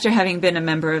 and after having been a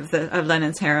member of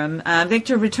Lenin's Harem,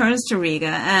 Victor returns to Riga,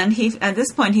 and at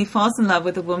this point he falls in love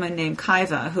with a woman named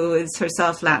Kaiva, who is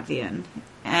herself Latvian,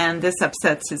 and this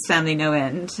upsets his family no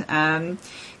end.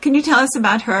 Can you tell us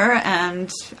about her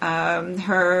and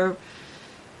her?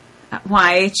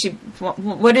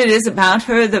 What it is about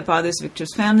her that bothers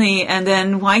Victor's family, and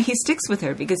then why he sticks with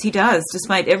her, because he does,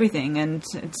 despite everything, and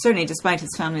certainly despite his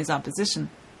family's opposition.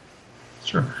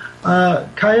 Sure.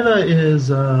 Kaiva is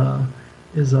a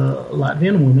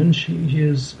Latvian woman. She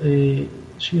is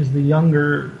the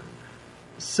younger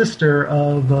sister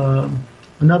of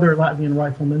another Latvian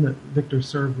rifleman that Victor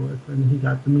served with, and he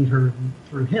got to meet her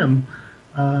through him.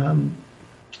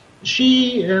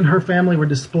 She and her family were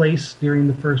displaced during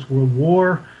the First World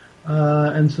War.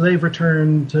 and so they've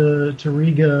returned to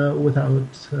Riga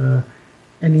without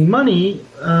any money,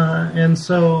 and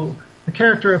so the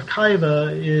character of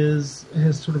Kaiva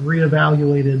has sort of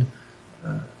reevaluated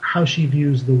how she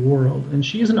views the world, and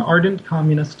she's an ardent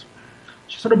communist.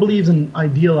 She sort of believes in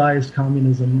idealized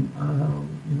communism,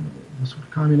 the sort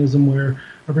of communism where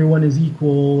everyone is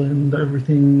equal and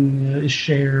everything is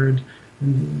shared,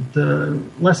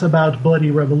 and less about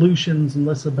bloody revolutions and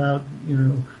less about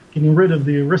getting rid of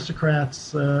the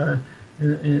aristocrats,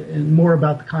 and more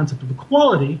about the concept of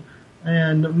equality,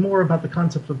 and more about the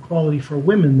concept of equality for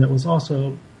women that was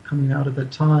also coming out at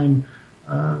that time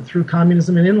through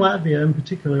communism, and in Latvia in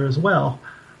particular as well.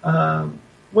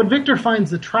 What Victor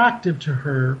finds attractive to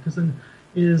her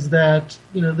is that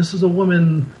this is a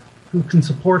woman who can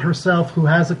support herself, who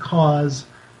has a cause,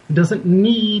 who doesn't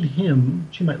need him.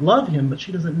 She might love him, but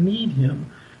she doesn't need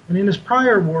him. And in his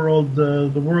prior world, the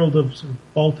world of sort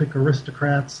of Baltic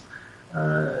aristocrats,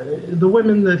 the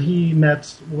women that he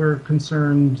met were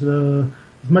concerned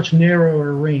with much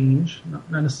narrower range,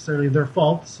 not necessarily their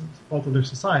fault, it's the fault of their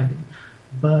society,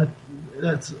 but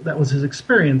that was his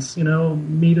experience.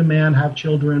 Meet a man, have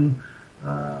children,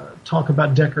 talk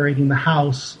about decorating the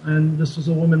house, and this was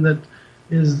a woman that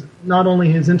is not only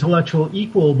his intellectual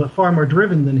equal, but far more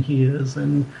driven than he is,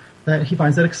 and that he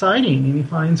finds that exciting, and he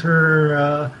finds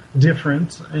her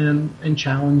different and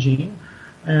challenging,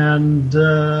 and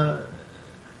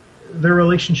their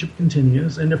relationship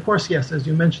continues. And of course, yes, as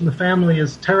you mentioned, the family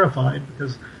is terrified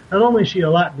because not only is she a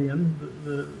Latvian,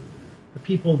 the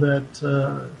people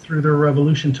that through their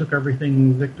revolution took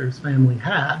everything Victor's family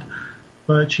had,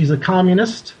 but she's a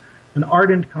communist, an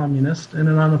ardent communist, and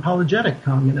an unapologetic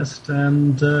communist,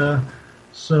 and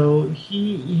so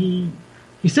he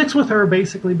sticks with her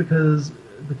basically because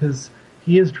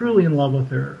he is truly in love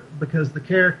with her, because the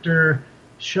character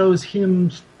shows him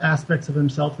aspects of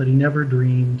himself that he never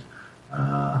dreamed,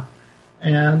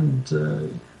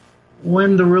 and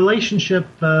when the relationship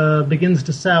begins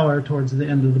to sour towards the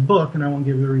end of the book, and I won't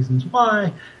give you the reasons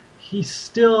why, he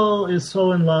still is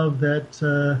so in love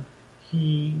that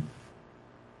he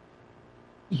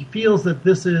feels that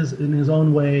this is, in his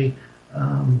own way,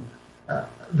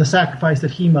 the sacrifice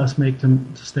that he must make to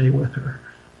stay with her.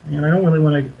 And I don't really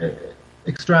want to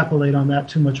extrapolate on that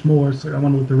too much more, so I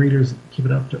want to let the readers keep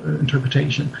it up to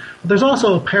interpretation. But there's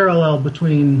also a parallel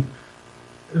between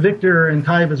Victor and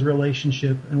Kaiva's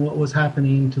relationship and what was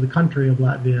happening to the country of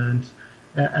Latvia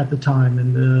at the time.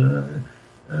 And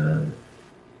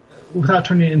without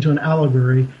turning it into an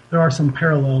allegory, there are some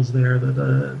parallels there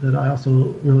that I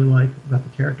also really like about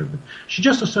the character. But she's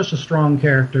just such a strong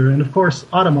character. And of course,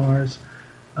 Audemars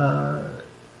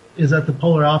is at the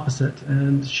polar opposite.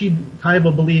 And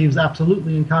Kaiva believes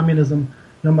absolutely in communism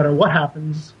no matter what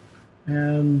happens.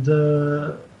 And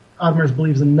Audemars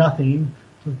believes in nothing,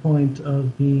 to the point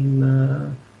of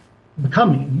being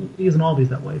becoming. He isn't always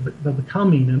that way, but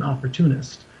becoming an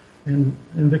opportunist. And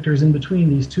Victor's in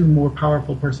between these two more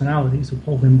powerful personalities who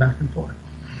pull him back and forth.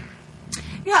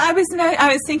 Yeah, I was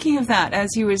thinking of that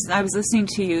as I was listening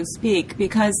to you speak,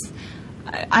 because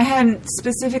I hadn't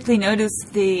specifically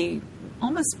noticed the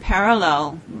almost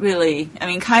parallel, really. I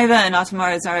mean, Kaiva and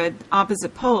Audemars are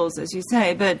opposite poles, as you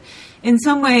say, but in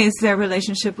some ways their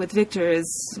relationship with Victor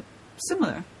is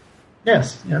similar.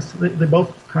 Yes, they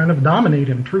both kind of dominate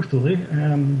him, truthfully,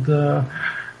 and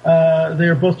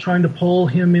they're both trying to pull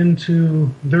him into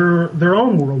their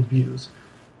own worldviews,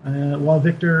 while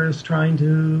Victor is trying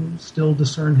to still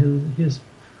discern his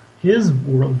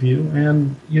worldview.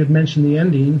 And you had mentioned the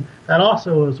ending. That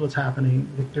also is what's happening.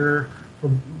 Victor,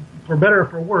 for better or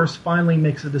for worse, finally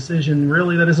makes a decision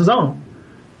really that is his own.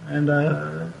 And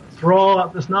through all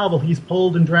this novel, he's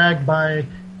pulled and dragged by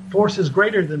forces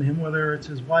greater than him, whether it's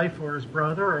his wife or his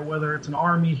brother, or whether it's an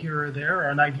army here or there, or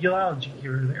an ideology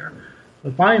here or there.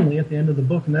 But finally, at the end of the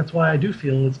book, and that's why I do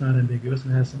feel it's not ambiguous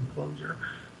and has some closure,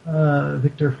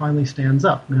 Victor finally stands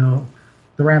up. Now,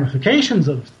 the ramifications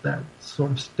of that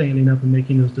sort of standing up and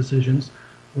making those decisions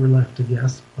we're left to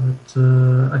guess, but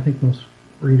I think most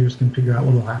readers can figure out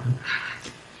what will happen.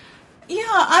 Yeah,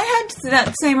 I had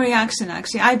that same reaction,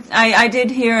 actually. I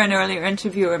did hear an earlier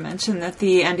interviewer mention that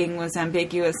the ending was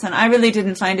ambiguous, and I really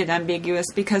didn't find it ambiguous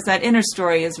because that inner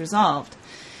story is resolved.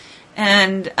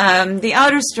 And the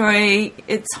outer story,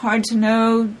 it's hard to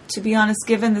know, to be honest,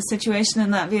 given the situation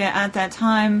in Latvia at that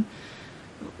time,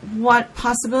 what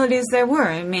possibilities there were.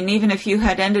 I mean, even if you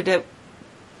had ended it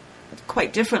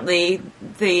quite differently,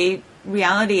 the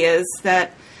reality is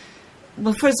that,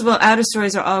 well, first of all, outer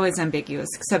stories are always ambiguous,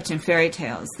 except in fairy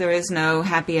tales. There is no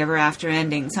happy ever after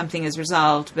ending. Something is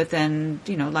resolved, but then,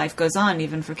 life goes on,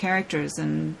 even for characters,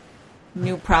 and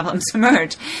new problems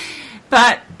emerge.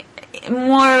 But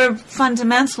more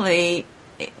fundamentally,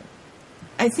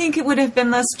 I think it would have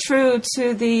been less true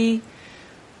to the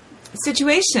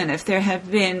situation if there had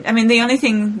been... I mean, the only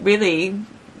thing really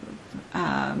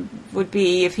would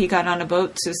be if he got on a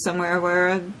boat to somewhere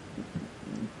where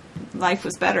life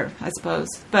was better, I suppose.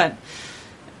 But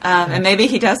and maybe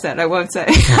he does that, I won't say.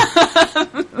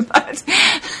 but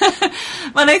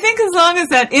I think as long as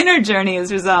that inner journey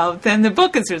is resolved, then the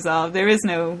book is resolved. There is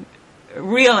no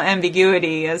real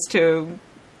ambiguity as to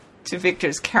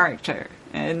Victor's character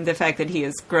and the fact that he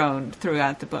has grown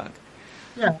throughout the book.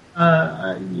 Yeah,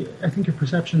 I think your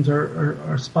perceptions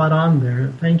are spot on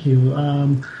there. Thank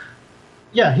you.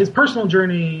 His personal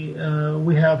journey,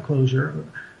 we have closure,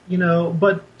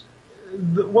 but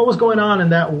what was going on in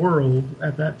that world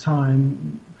at that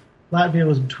time, Latvia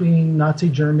was between Nazi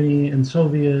Germany and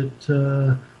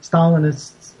Stalinist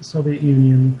Soviet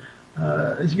Union.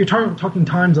 You're talking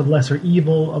times of lesser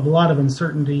evil, of a lot of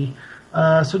uncertainty.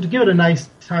 So to give it a nice,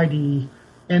 tidy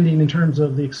ending in terms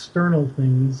of the external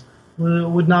things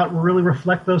would not really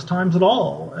reflect those times at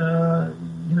all.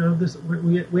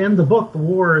 We end the book.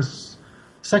 The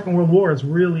Second World War is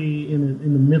really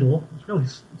in the middle. It's really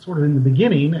sort of in the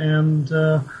beginning, and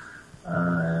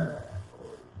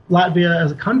Latvia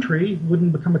as a country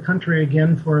wouldn't become a country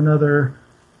again for another.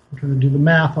 I'm trying to do the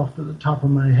math off the top of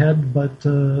my head, but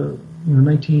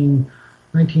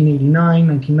 1989,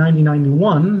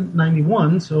 1990,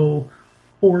 91, so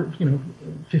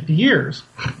 50 years.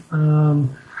 I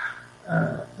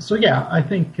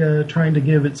think trying to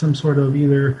give it some sort of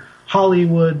either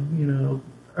Hollywood,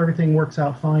 everything works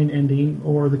out fine ending,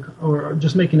 or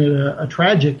just making it a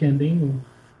tragic ending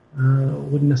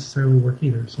wouldn't necessarily work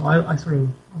either. So I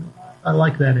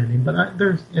like that ending, but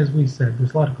there's, as we said,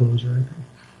 there's a lot of closure, I think.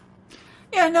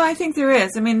 Yeah, no, I think there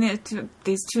is. I mean,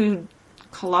 these two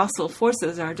colossal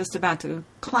forces are just about to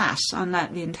clash on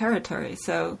Latvian territory,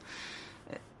 so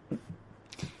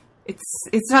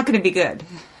it's not going to be good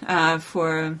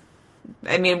for.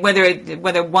 I mean,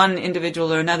 whether one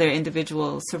individual or another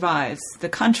individual survives, the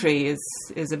country is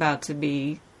about to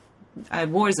be a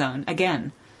war zone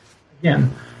again.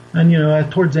 Again.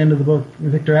 And, towards the end of the book,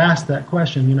 Victor asked that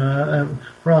question,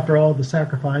 for after all the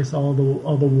sacrifice, all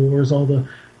the wars, all the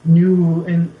new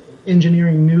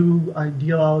engineering, new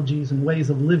ideologies and ways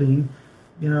of living,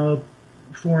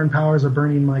 foreign powers are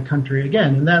burning my country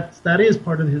again. And that is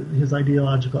part of his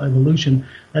ideological evolution.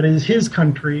 That is his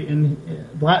country, and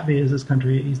Latvia is his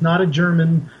country. He's not a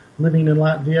German living in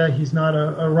Latvia. He's not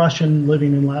a Russian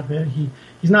living in Latvia.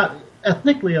 He's not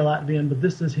ethnically a Latvian, but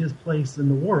this is his place in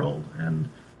the world. And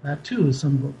that, too, is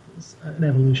an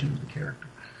evolution of the character.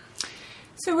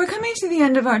 So we're coming to the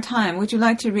end of our time. Would you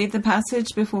like to read the passage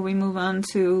before we move on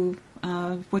to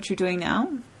what you're doing now?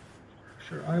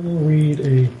 Sure. I will read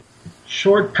a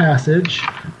short passage,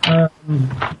 a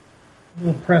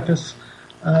little preface.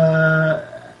 In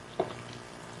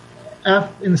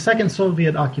the second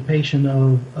Soviet occupation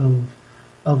of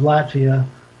Latvia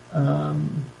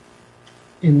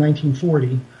in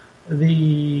 1940,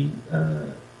 the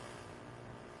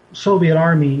Soviet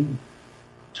army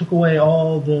took away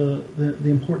all the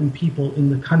important people in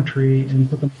the country and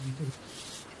put them on.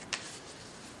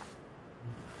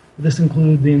 This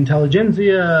includes the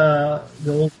intelligentsia,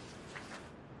 the old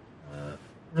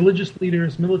religious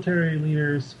leaders, military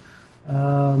leaders,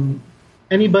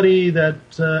 anybody that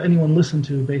anyone listened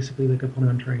to, basically, they could put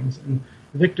on trains. And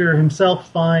Victor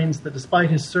himself finds that despite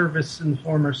his service in the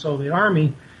former Soviet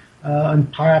army,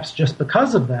 and perhaps just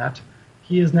because of that,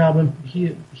 he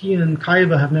and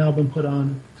Kaiva have now been put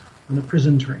on a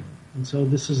prison train. And so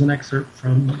this is an excerpt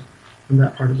from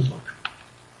that part of the book.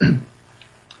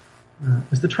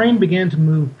 As the train began to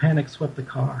move, panic swept the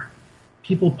car.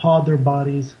 People pawed their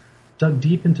bodies, dug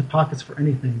deep into pockets for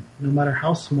anything, no matter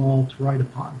how small, to write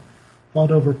upon. Fought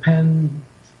over pens,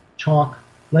 chalk,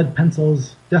 lead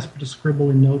pencils, desperate to scribble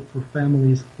a note for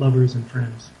families, lovers, and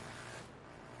friends.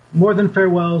 More than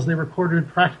farewells, they recorded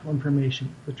practical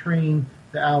information, the train,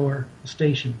 the hour, the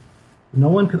station. No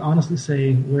one could honestly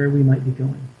say where we might be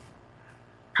going.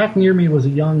 Packed near me was a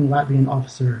young Latvian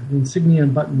officer, the insignia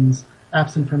and buttons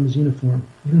absent from his uniform.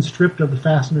 Even stripped of the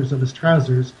fasteners of his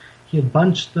trousers, he had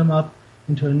bunched them up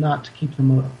into a knot to keep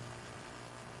them up.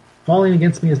 Falling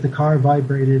against me as the car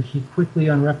vibrated, he quickly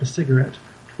unwrapped a cigarette,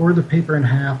 tore the paper in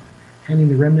half, handing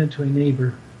the remnant to a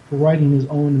neighbor for writing his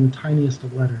own in the tiniest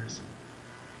of letters.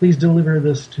 Please deliver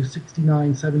this to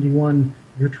 6971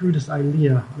 Gertrudis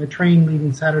Ilia on a train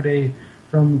leaving Saturday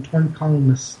from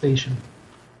Tornkalnis station.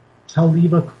 Tell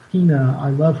Liva Kukina I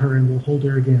love her and will hold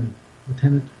her again.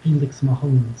 Lieutenant Felix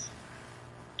Mahonins.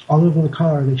 All over the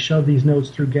car, they shove these notes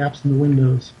through gaps in the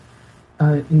windows,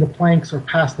 in the planks or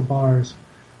past the bars.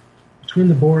 Between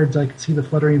the boards, I could see the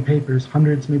fluttering papers,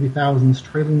 hundreds, maybe thousands,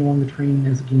 trailing along the train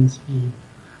as it gained speed,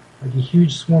 like a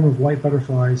huge swarm of white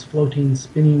butterflies floating,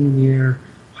 spinning in the air,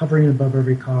 hovering above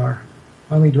every car,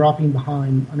 finally dropping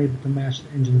behind, unable to match the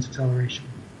engine's acceleration.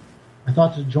 I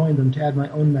thought to join them to add my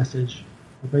own message,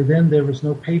 but by then there was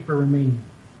no paper remaining.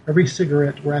 Every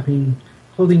cigarette, wrapping,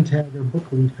 clothing tag, or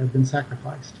book leaf had been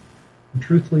sacrificed. And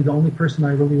truthfully, the only person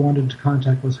I really wanted to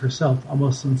contact was herself,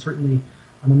 almost uncertainly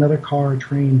on another car or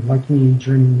train like me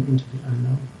journeying into the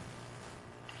unknown.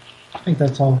 I think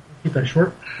that's all. Keep that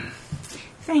short.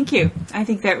 Thank you. I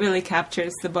think that really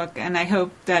captures the book, and I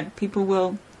hope that people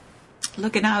will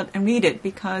look it out and read it,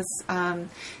 because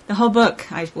the whole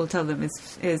book, I will tell them,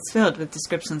 is filled with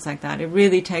descriptions like that. It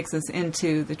really takes us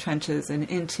into the trenches and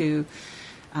into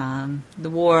the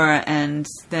war, and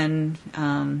then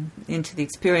into the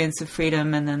experience of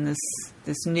freedom, and then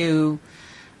this new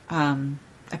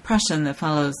oppression that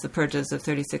follows the purges of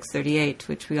 36-38,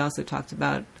 which we also talked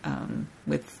about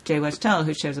with Jay Wachtel,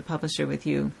 who shares a publisher with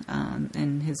you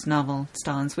in his novel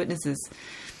Stalin's Witnesses.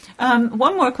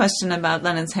 One more question about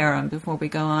Lenin's Harem before we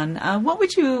go on. What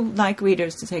would you like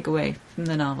readers to take away from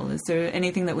the novel? Is there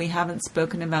anything that we haven't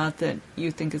spoken about that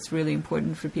you think is really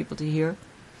important for people to hear?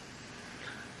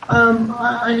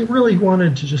 I really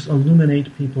wanted to just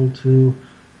illuminate people to,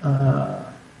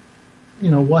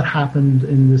 what happened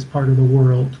in this part of the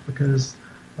world, because,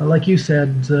 like you said,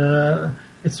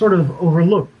 it's sort of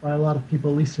overlooked by a lot of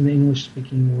people, at least in the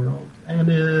English-speaking world. And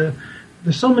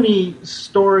there's so many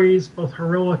stories, both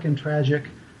heroic and tragic.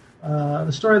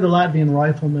 The story of the Latvian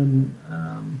riflemen,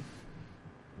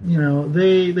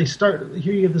 they start,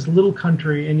 here you have this little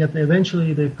country, and yet they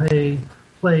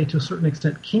play to a certain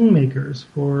extent kingmakers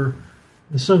for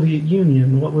the Soviet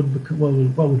Union, what would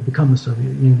become the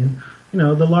Soviet Union,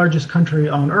 the largest country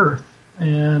on earth,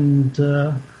 and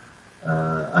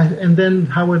then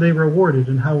how were they rewarded,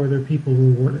 and how were their people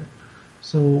rewarded?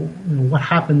 So, what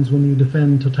happens when you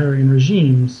defend totalitarian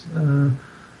regimes?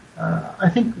 I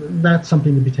think that's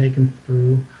something to be taken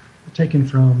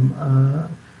from.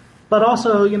 But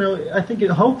also, I think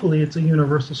hopefully it's a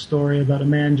universal story about a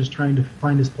man just trying to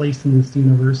find his place in this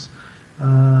universe,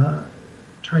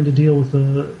 trying to deal with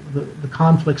the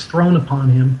conflicts thrown upon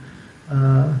him,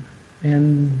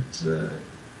 and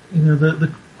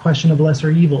the question of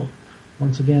lesser evil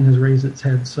once again has raised its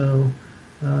head. So,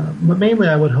 but mainly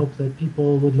I would hope that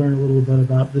people would learn a little bit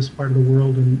about this part of the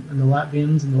world and the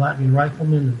Latvians and the Latvian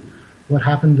riflemen and what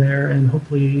happened there, and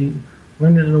hopefully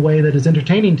learn it in a way that is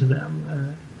entertaining to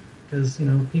them. Because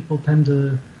people tend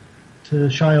to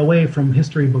shy away from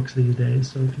history books these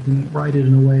days. So if you can write it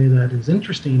in a way that is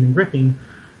interesting and gripping,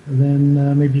 then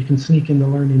maybe you can sneak in the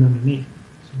learning underneath.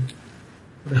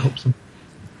 So I hope so.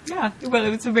 Yeah, well,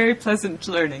 it was a very pleasant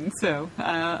learning. So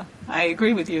I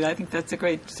agree with you. I think that's a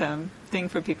great thing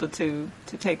for people to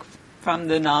take from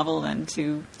the novel and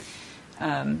to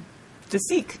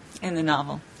seek in the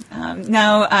novel.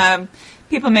 Now,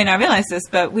 people may not realize this,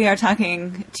 but we are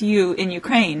talking to you in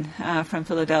Ukraine from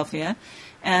Philadelphia,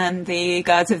 and the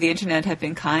gods of the internet have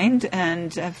been kind,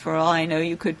 and for all I know,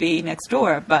 you could be next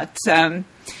door. But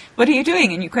what are you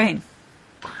doing in Ukraine?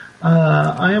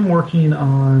 I am working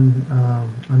on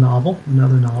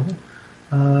another novel.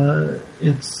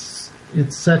 It's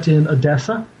set in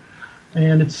Odessa,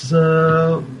 and it's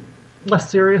less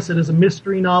serious. It is a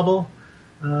mystery novel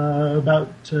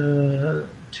about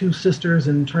two sisters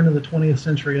in turn of the 20th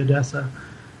century Odessa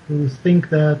who think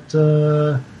that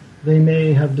they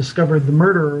may have discovered the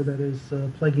murderer that is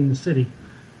plaguing the city,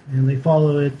 and they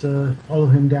follow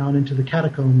him down into the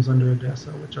catacombs under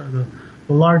Odessa, which are the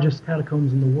largest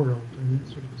catacombs in the world, and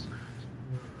it's sort of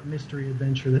a mystery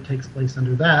adventure that takes place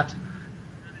under that.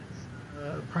 And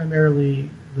it's primarily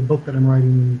the book that I'm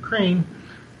writing in Ukraine,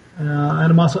 and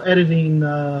I'm also editing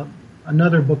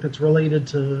another book that's related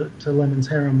to Lenin's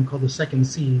Harem called The Second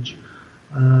Siege,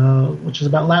 which is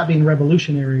about Latvian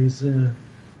revolutionaries in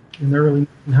the early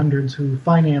 1900s who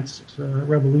financed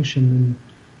revolution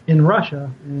in Russia,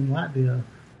 in Latvia,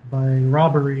 by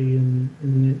robbery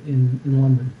in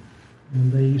London. And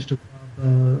they used to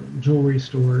rob jewelry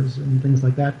stores and things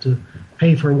like that to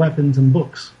pay for weapons and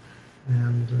books.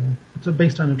 And it's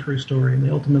based on a true story, and they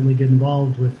ultimately get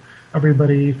involved with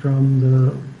everybody from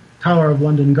the Tower of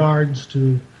London Guards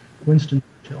to Winston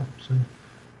Churchill. So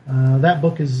that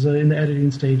book is in the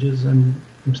editing stages, and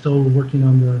I'm still working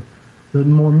on the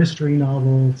more mystery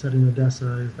novel set in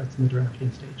Odessa. That's in the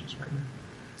drafting stages right now.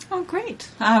 Oh, great.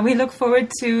 We look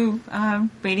forward to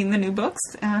reading the new books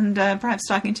and perhaps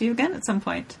talking to you again at some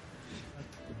point.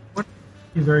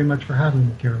 you very much for having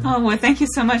me, Carolyn. Oh, well, thank you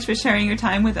so much for sharing your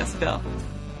time with us, Bill.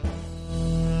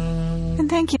 And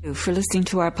thank you for listening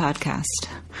to our podcast.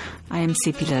 I am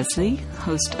C.P. Leslie,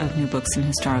 host of New Books in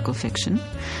Historical Fiction,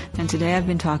 and today I've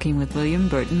been talking with William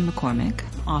Burton McCormick,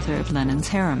 author of Lenin's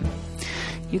Harem.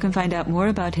 You can find out more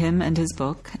about him and his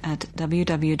book at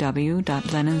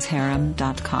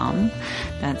www.leninsharem.com.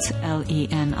 That's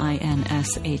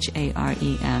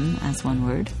LENINSHAREM as one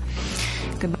word.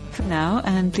 Goodbye for now,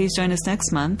 and please join us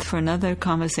next month for another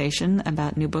conversation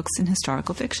about new books in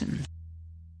historical fiction.